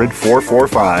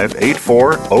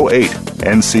 1-800-445-8408.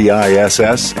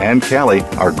 NCISS and CALI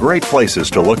are great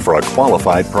places to look for a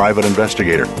qualified private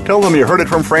investigator. Tell them you heard it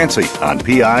from Francie on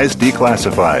PI's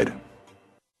Declassified.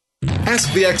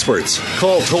 Ask the experts.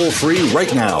 Call toll-free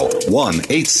right now,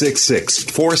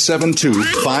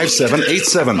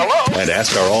 1-866-472-5787. And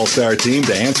ask our All-Star team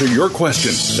to answer your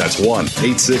question. That's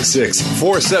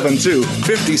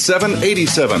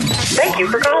 1-866-472-5787. Thank you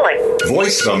for calling.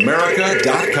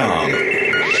 VoiceAmerica.com.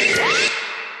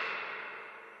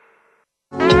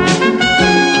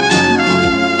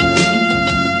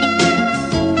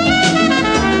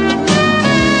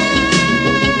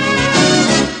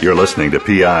 You're listening to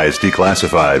PI's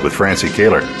Declassified with Francie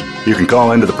Kaler. You can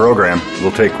call into the program.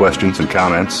 We'll take questions and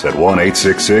comments at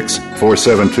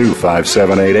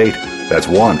 1-866-472-5788. That's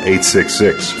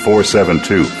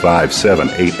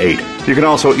 1-866-472-5788. You can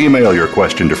also email your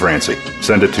question to Francie.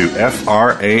 Send it to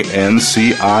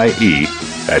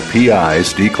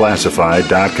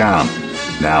francie@pisdeclassified.com.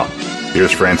 Now,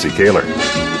 here's Francie Kaler.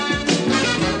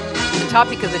 The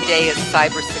topic of the day is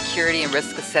cybersecurity and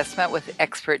risk assessment with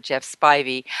expert Jeff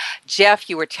Spivey. Jeff,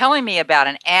 you were telling me about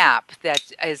an app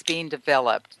that is being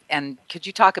developed, and could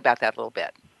you talk about that a little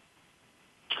bit?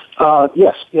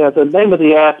 Yes. Yeah, the name of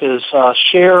the app is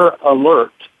Share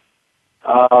Alert.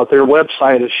 Their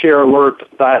website is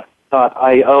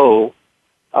sharealert.io,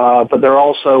 but they're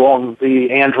also on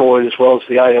the Android as well as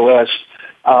the iOS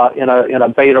in a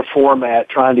beta format,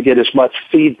 trying to get as much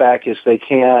feedback as they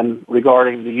can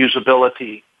regarding the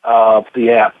usability of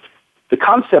the app. The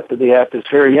concept of the app is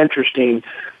very interesting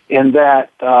in that,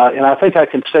 and I think I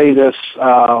can say this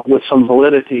with some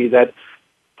validity, that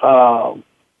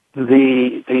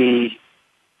the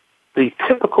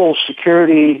typical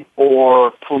security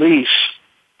or police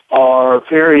are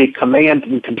very command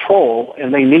and control,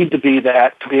 and they need to be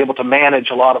that to be able to manage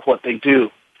a lot of what they do.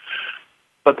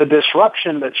 But the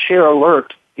disruption that Share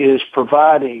Alert is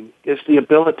providing is the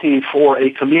ability for a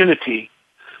community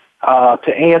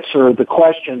to answer the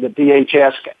question that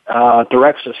DHS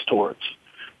directs us towards.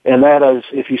 And that is,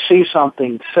 if you see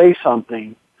something, say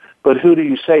something, but who do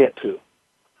you say it to?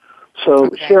 So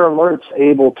Share Alert's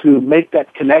able to make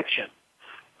that connection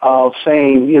of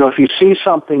saying, if you see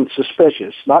something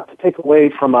suspicious, not to take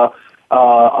away from a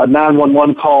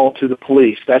 911 call to the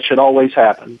police, that should always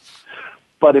happen.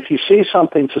 But if you see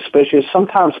something suspicious,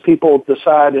 sometimes people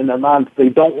decide in their mind that they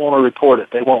don't want to report it.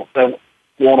 They want to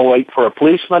wait for a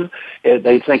policeman.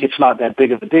 They think it's not that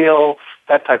big of a deal,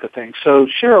 that type of thing. So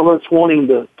Share Alert's wanting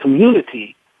the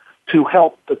community to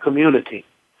help the community.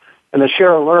 And the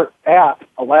Share Alert app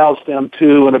allows them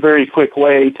to, in a very quick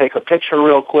way, take a picture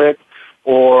real quick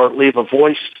or leave a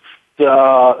voice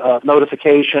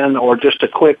notification or just a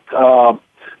quick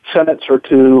sentence or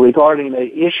two regarding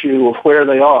an issue of where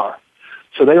they are.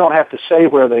 So they don't have to say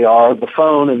where they are. The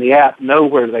phone and the app know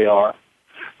where they are.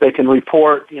 They can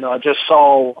report, I just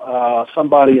saw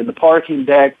somebody in the parking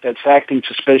deck that's acting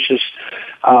suspicious,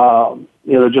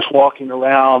 just walking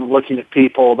around, looking at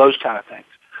people, those kind of things.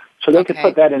 So they can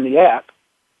put that in the app,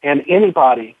 and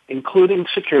anybody, including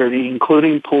security,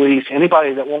 including police,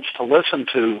 anybody that wants to listen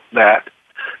to that,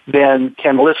 then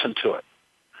can listen to it.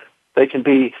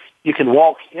 You can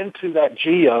walk into that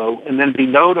geo and then be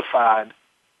notified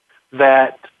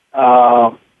that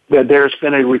there's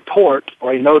been a report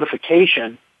or a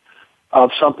notification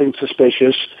of something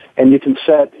suspicious, and you can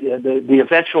set the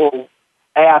eventual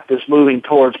app is moving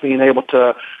towards being able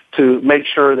to make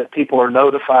sure that people are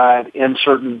notified in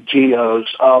certain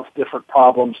geos of different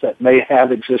problems that may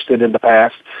have existed in the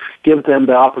past, give them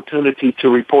the opportunity to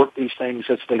report these things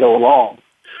as they go along.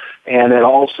 And it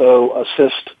also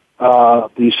assists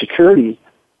the security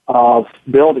of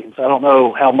buildings. I don't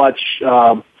know how much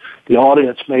the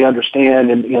audience may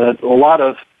understand, and a lot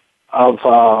of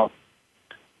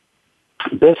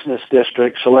business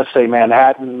districts, so let's say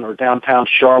Manhattan or downtown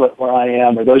Charlotte where I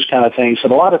am, or those kind of things,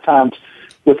 and a lot of times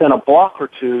within a block or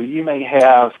two, you may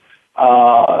have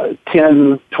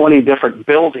 10, 20 different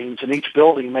buildings, and each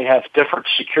building may have different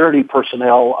security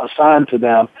personnel assigned to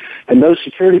them, and those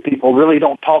security people really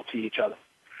don't talk to each other.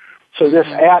 So this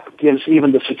app gives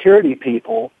even the security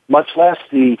people, much less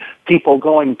the people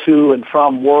going to and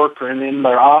from work or in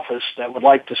their office that would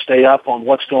like to stay up on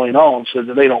what's going on so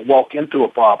that they don't walk into a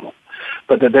problem,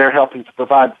 but that they're helping to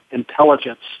provide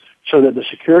intelligence so that the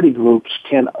security groups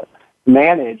can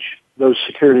manage those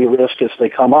security risks as they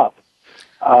come up.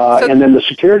 And then the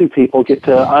security people get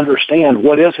to understand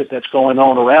what is it that's going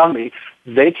on around me.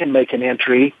 They can make an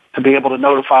entry to be able to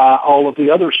notify all of the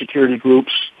other security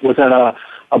groups within a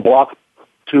block,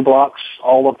 2 blocks,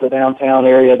 all of the downtown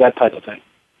area, that type of thing.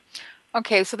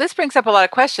 Okay, so this brings up a lot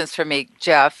of questions for me,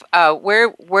 Jeff.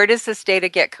 Where does this data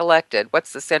get collected?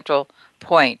 What's the central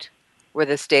point where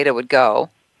this data would go?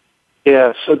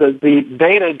 Yeah, so the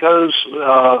data goes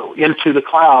into the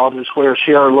cloud is where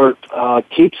Share Alert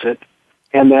keeps it,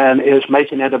 and then is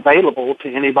making it available to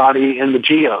anybody in the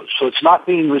geos. So it's not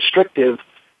being restrictive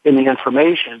in the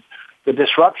information. The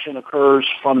disruption occurs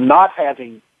from not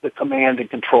having the command and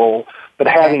control, but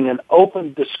having an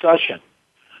open discussion.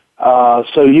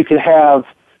 So you can have,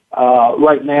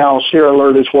 right now, Share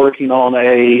Alert is working on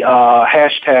a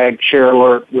hashtag Share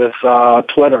Alert with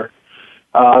Twitter.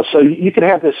 So you can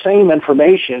have the same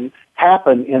information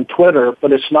happen in Twitter,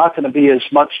 but it's not going to be as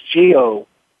much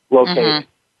geo-located.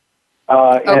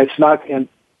 And it's not. And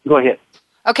go ahead.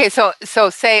 Okay, so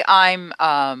say I'm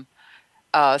a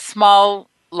small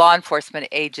law enforcement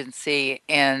agency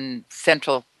in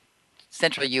central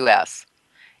U.S.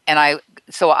 and I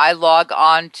log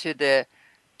on to the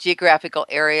geographical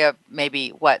area, maybe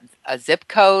what, a zip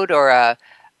code or a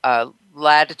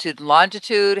latitude and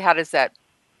longitude. How does that?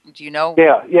 Do you know?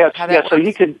 Yeah. So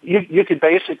works? you could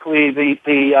basically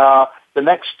the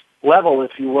next level,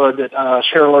 if you would, that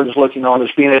ShareAlert is looking on is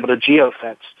being able to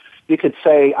geofence. You could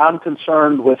say, I'm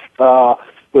concerned with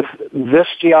this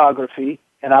geography,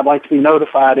 and I'd like to be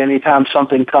notified anytime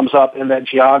something comes up in that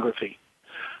geography.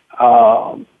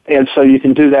 And so you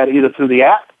can do that either through the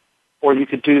app, or you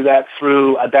could do that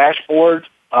through a dashboard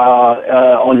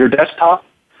on your desktop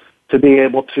to be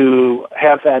able to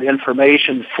have that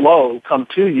information flow come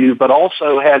to you, but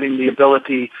also having the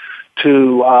ability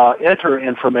to enter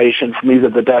information from either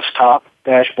the desktop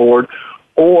dashboard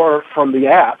or from the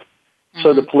app. Mm-hmm.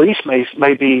 So the police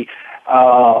may be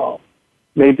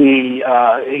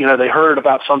they heard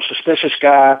about some suspicious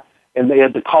guy and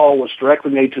the call was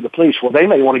directly made to the police. Well, they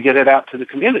may want to get it out to the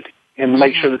community and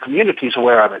make sure the community is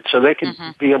aware of it, so they can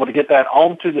be able to get that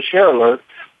onto the ShareAlert,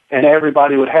 and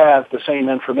everybody would have the same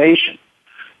information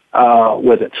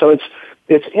with it. So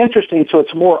it's interesting. So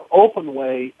it's a more open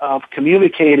way of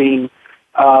communicating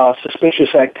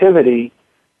suspicious activity,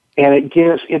 and it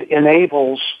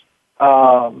enables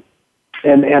and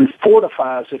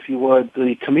fortifies, if you would,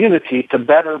 the community to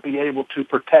better be able to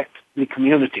protect the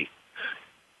community.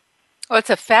 Well, it's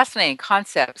a fascinating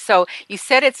concept. So you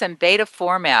said it's in beta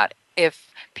format.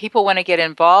 If people want to get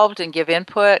involved and give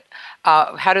input,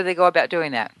 how do they go about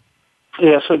doing that?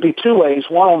 Yeah, so it'd be two ways.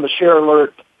 One, on the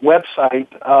ShareAlert website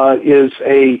is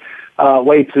a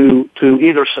way to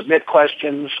either submit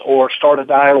questions or start a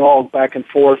dialogue back and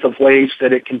forth of ways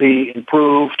that it can be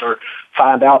improved or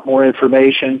find out more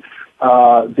information.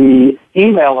 The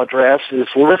email address is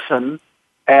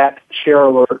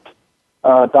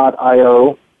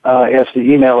listen@sharealert.io as the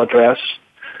email address.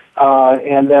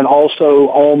 And then also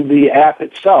on the app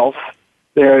itself,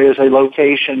 there is a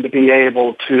location to be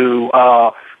able to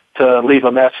leave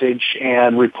a message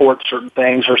and report certain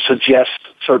things or suggest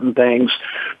certain things.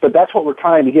 But that's what we're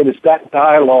trying to get, is that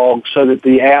dialogue so that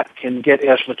the app can get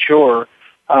as mature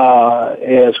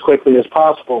as quickly as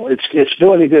possible. It's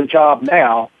doing a good job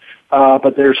now,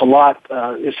 but there's a lot.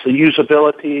 It's the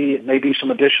usability, maybe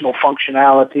some additional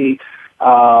functionality.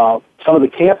 Some of the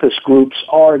campus groups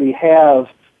already have,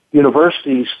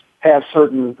 universities have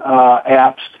certain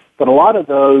apps, but a lot of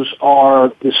those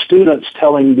are the students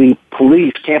telling the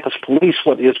police, campus police,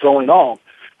 what is going on,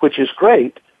 which is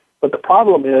great. But the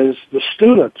problem is the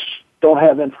students don't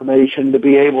have information to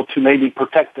be able to maybe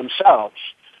protect themselves.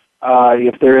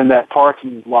 If they're in that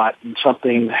parking lot and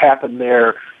something happened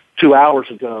there 2 hours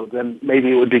ago, then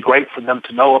maybe it would be great for them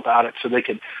to know about it so they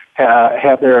could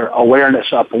have their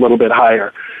awareness up a little bit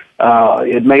higher.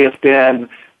 It may have been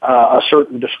a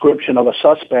certain description of a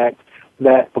suspect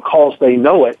that because they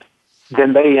know it,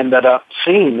 then they ended up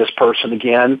seeing this person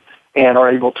again and are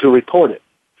able to report it.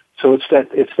 So it's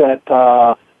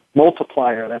that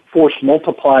multiplier, that force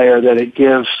multiplier that it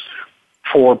gives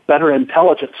for better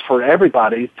intelligence for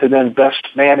everybody to then best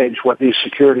manage what these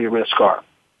security risks are.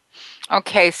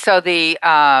 Okay, so the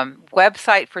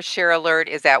website for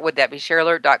ShareAlert would that be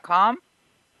sharealert.com?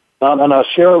 No,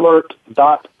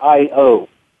 ShareAlert.io.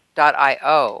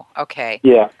 .io. Okay.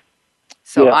 Yeah.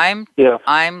 So I'm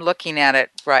looking at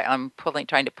it right. I'm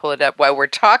trying to pull it up while we're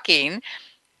talking,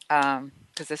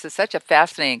 because this is such a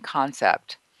fascinating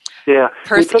concept. Yeah.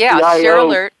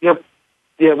 ShareAlert. Yep.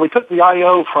 Yeah, we took the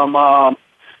IO from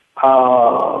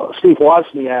Steve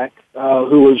Wozniak,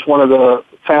 who was one of the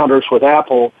founders with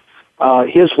Apple.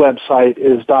 His website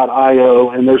is .io,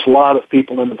 and there's a lot of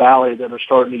people in the Valley that are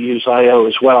starting to use IO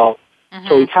as well. Mm-hmm.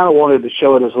 So we kind of wanted to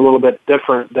show it as a little bit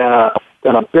different than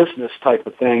a business type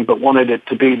of thing, but wanted it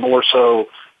to be more so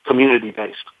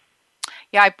community-based.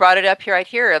 Yeah, I brought it up right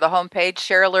here, the homepage,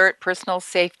 ShareAlert Personal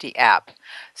Safety App.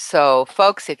 So,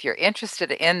 folks, if you're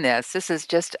interested in this is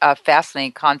just a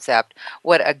fascinating concept.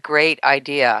 What a great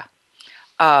idea.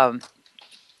 You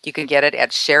can get it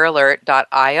at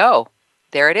sharealert.io.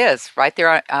 There it is, right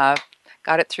there.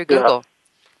 Got it through Google.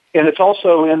 And it's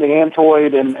also in the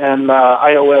Android and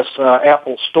iOS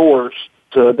Apple stores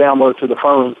to download to the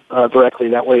phone directly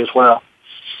that way as well.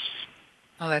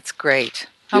 Oh, that's great.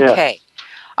 Okay. Yeah.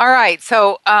 All right.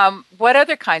 So what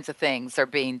other kinds of things are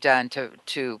being done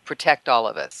to protect all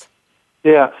of us?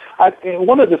 Yeah.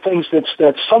 One of the things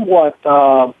that's somewhat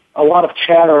a lot of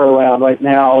chatter around right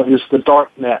now is the dark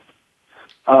net.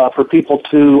 For people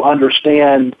to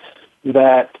understand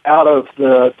that out of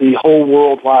the whole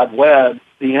World Wide Web,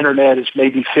 the Internet is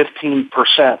maybe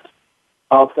 15%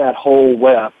 of that whole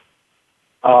web.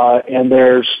 And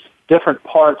there's different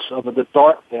parts of the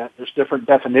dark net. There's different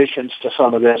definitions to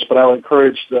some of this, but I would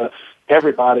encourage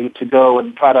everybody to go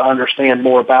and try to understand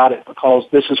more about it, because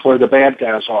this is where the bad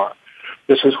guys are.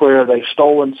 This is where they've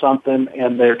stolen something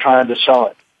and they're trying to sell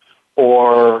it.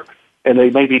 And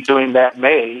they may be doing that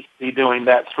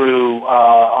through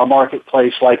a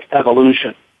marketplace like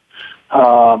Evolution.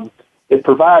 It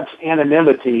provides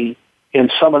anonymity in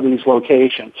some of these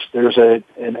locations. There's an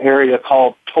area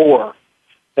called Tor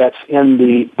that's in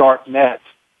the dark net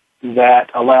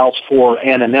that allows for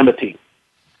anonymity.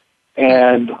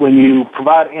 And when you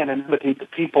provide anonymity to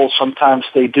people, sometimes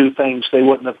they do things they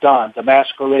wouldn't have done. The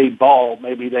masquerade ball,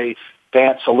 maybe they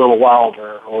dance a little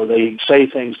wilder, or they say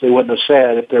things they wouldn't have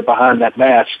said if they're behind that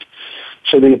mask.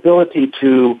 So the ability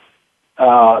to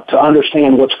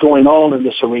understand what's going on in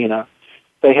this arena,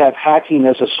 they have hacking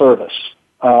as a service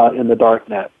in the dark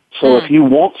net. So if you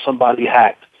want somebody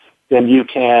hacked, then you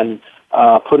can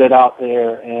put it out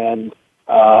there and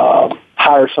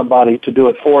hire somebody to do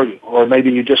it for you, or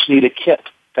maybe you just need a kit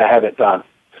to have it done.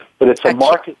 But it's a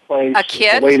marketplace,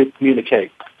 a way to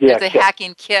communicate. Yeah, it's a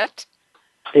hacking kit.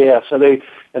 Yeah, so they,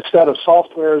 instead of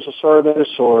software as a service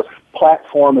or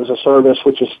platform as a service,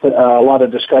 which is a lot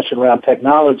of discussion around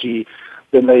technology,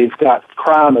 then they've got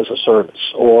crime as a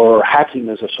service or hacking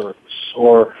as a service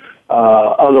or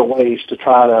other ways to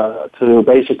try to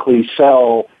basically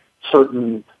sell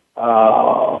certain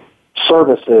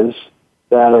services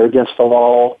that are against the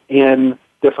law in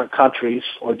different countries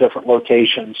or different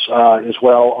locations as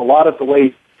well. A lot of the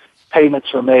way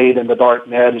payments are made in the dark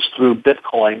net is through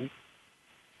Bitcoin.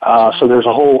 So there's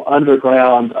a whole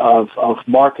underground of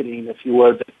marketing, if you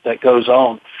would, that goes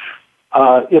on.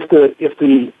 If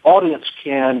the audience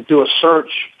can do a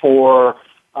search for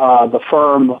the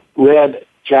firm Red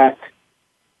Jack,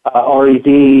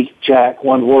 R-E-D Jack,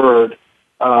 one word,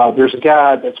 there's a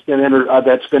guy that's been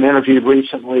interviewed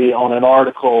recently on an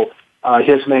article.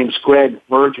 His name's Greg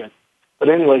Virgin. But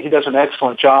anyway, he does an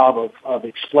excellent job of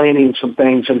explaining some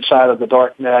things inside of the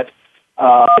dark net.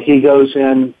 He goes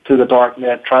into the dark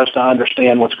net, tries to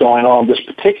understand what's going on. This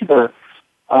particular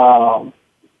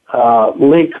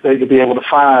link that you'll be able to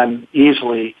find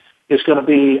easily is going to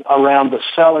be around the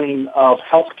selling of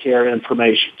healthcare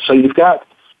information. So you've got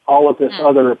all of this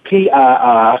other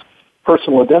PII,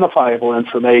 personal identifiable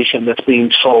information, that's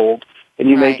being sold, and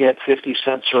you may get 50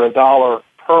 cents or $1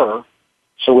 per.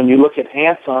 So when you look at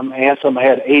Anthem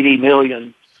had 80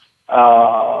 million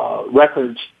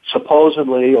records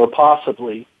supposedly or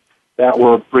possibly that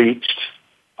were breached.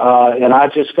 And I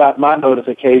just got my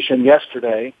notification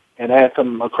yesterday, and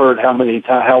Anthem occurred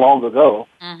how long ago?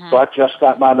 Mm-hmm. So I just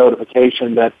got my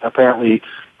notification that apparently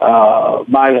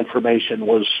my information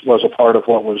was a part of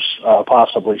what was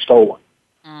possibly stolen.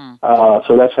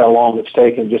 So that's how long it's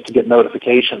taken just to get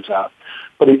notifications out.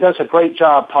 But he does a great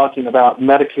job talking about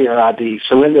Medicare ID.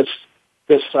 So in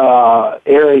this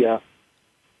area,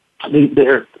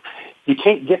 you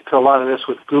can't get to a lot of this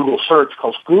with Google search,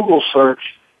 because Google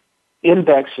search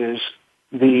indexes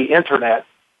the Internet.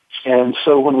 And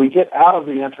so when we get out of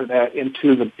the Internet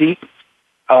into the deep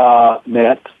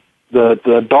net,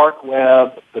 the dark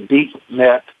web, the deep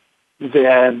net,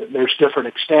 then there's different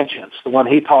extensions. The one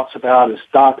he talks about is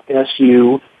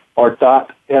 .su or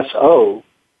 .so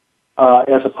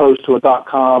as opposed to a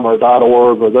 .com or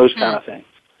 .org or those kind of things.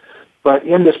 But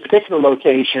in this particular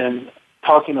location,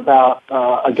 talking about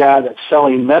a guy that's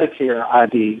selling Medicare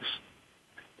IDs,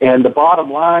 and the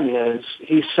bottom line is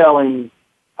he's selling,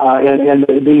 and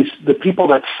the people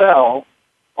that sell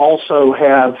also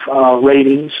have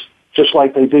ratings, just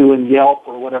like they do in Yelp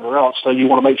or whatever else. So you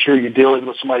want to make sure you're dealing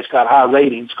with somebody who's got high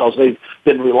ratings because they've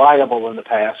been reliable in the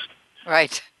past.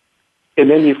 Right. And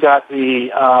then you've got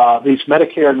these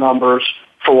Medicare numbers.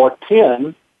 For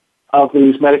 10 of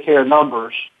these Medicare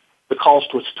numbers, the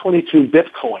cost was 22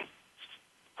 Bitcoin,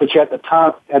 which at the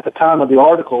time of the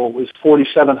article was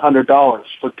 $4,700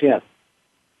 for 10.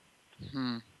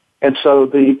 Mm-hmm. And so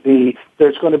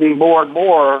there's going to be more and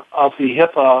more of the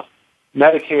HIPAA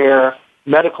Medicare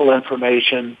medical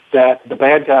information that the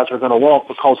bad guys are going to want,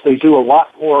 because they do a lot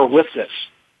more with this.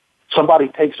 Somebody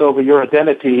takes over your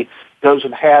identity, goes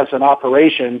and has an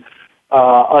operation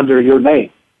under your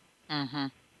name. Mm-hmm.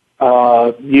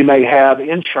 You may have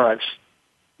insurance.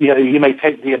 You may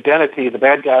take the identity. The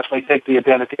bad guys may take the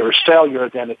identity or sell your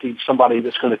identity to somebody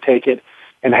that's going to take it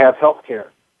and have health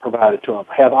care provided to them,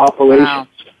 have operations,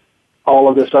 all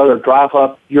of this other, drive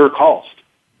up your cost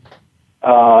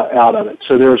out of it.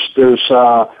 So there's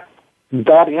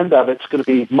that end of it's going to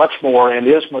be much more and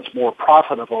is much more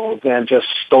profitable than just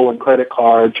stolen credit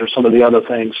cards or some of the other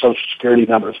things, Social Security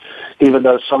numbers, even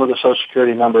though some of the Social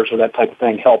Security numbers or that type of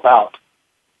thing help out.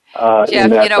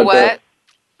 Jeff, you know what?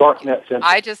 Darknet.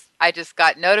 I just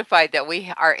got notified that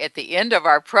we are at the end of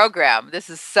our program. This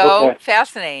is so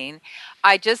fascinating.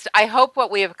 I hope what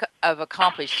we have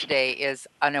accomplished today is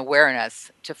an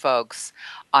awareness to folks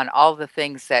on all the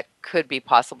things that could be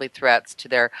possibly threats to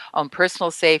their own personal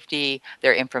safety,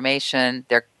 their information,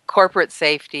 their corporate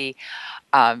safety.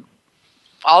 All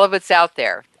of it's out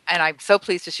there. And I'm so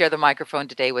pleased to share the microphone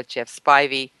today with Jeff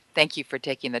Spivey. Thank you for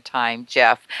taking the time,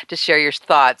 Jeff, to share your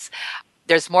thoughts.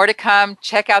 There's more to come.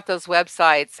 Check out those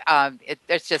websites.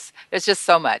 There's just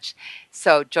so much.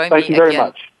 So join me again. Thank you very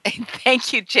much.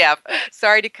 Thank you, Jeff.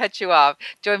 Sorry to cut you off.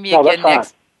 Join me again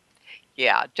next.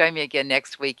 Yeah, join me again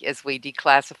next week as we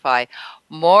declassify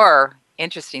more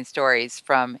interesting stories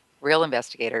from real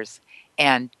investigators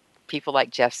and people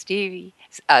like Jeff Spivey.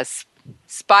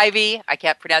 I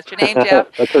can't pronounce your name, Jeff.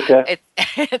 That's okay.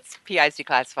 It's PI's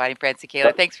Declassified. I'm Francie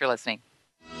Kaler. Thanks for listening.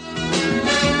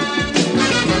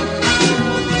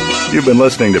 You've been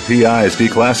listening to PI's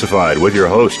Declassified with your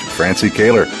host, Francie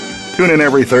Kaler. Tune in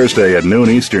every Thursday at noon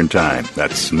Eastern Time.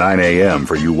 That's 9 a.m.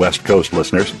 for you West Coast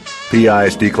listeners.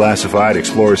 PI's Declassified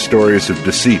explores stories of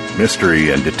deceit,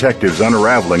 mystery, and detectives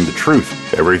unraveling the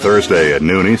truth. Every Thursday at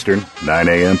noon Eastern, 9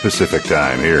 a.m. Pacific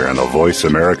Time here on the Voice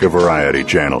America Variety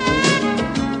Channel.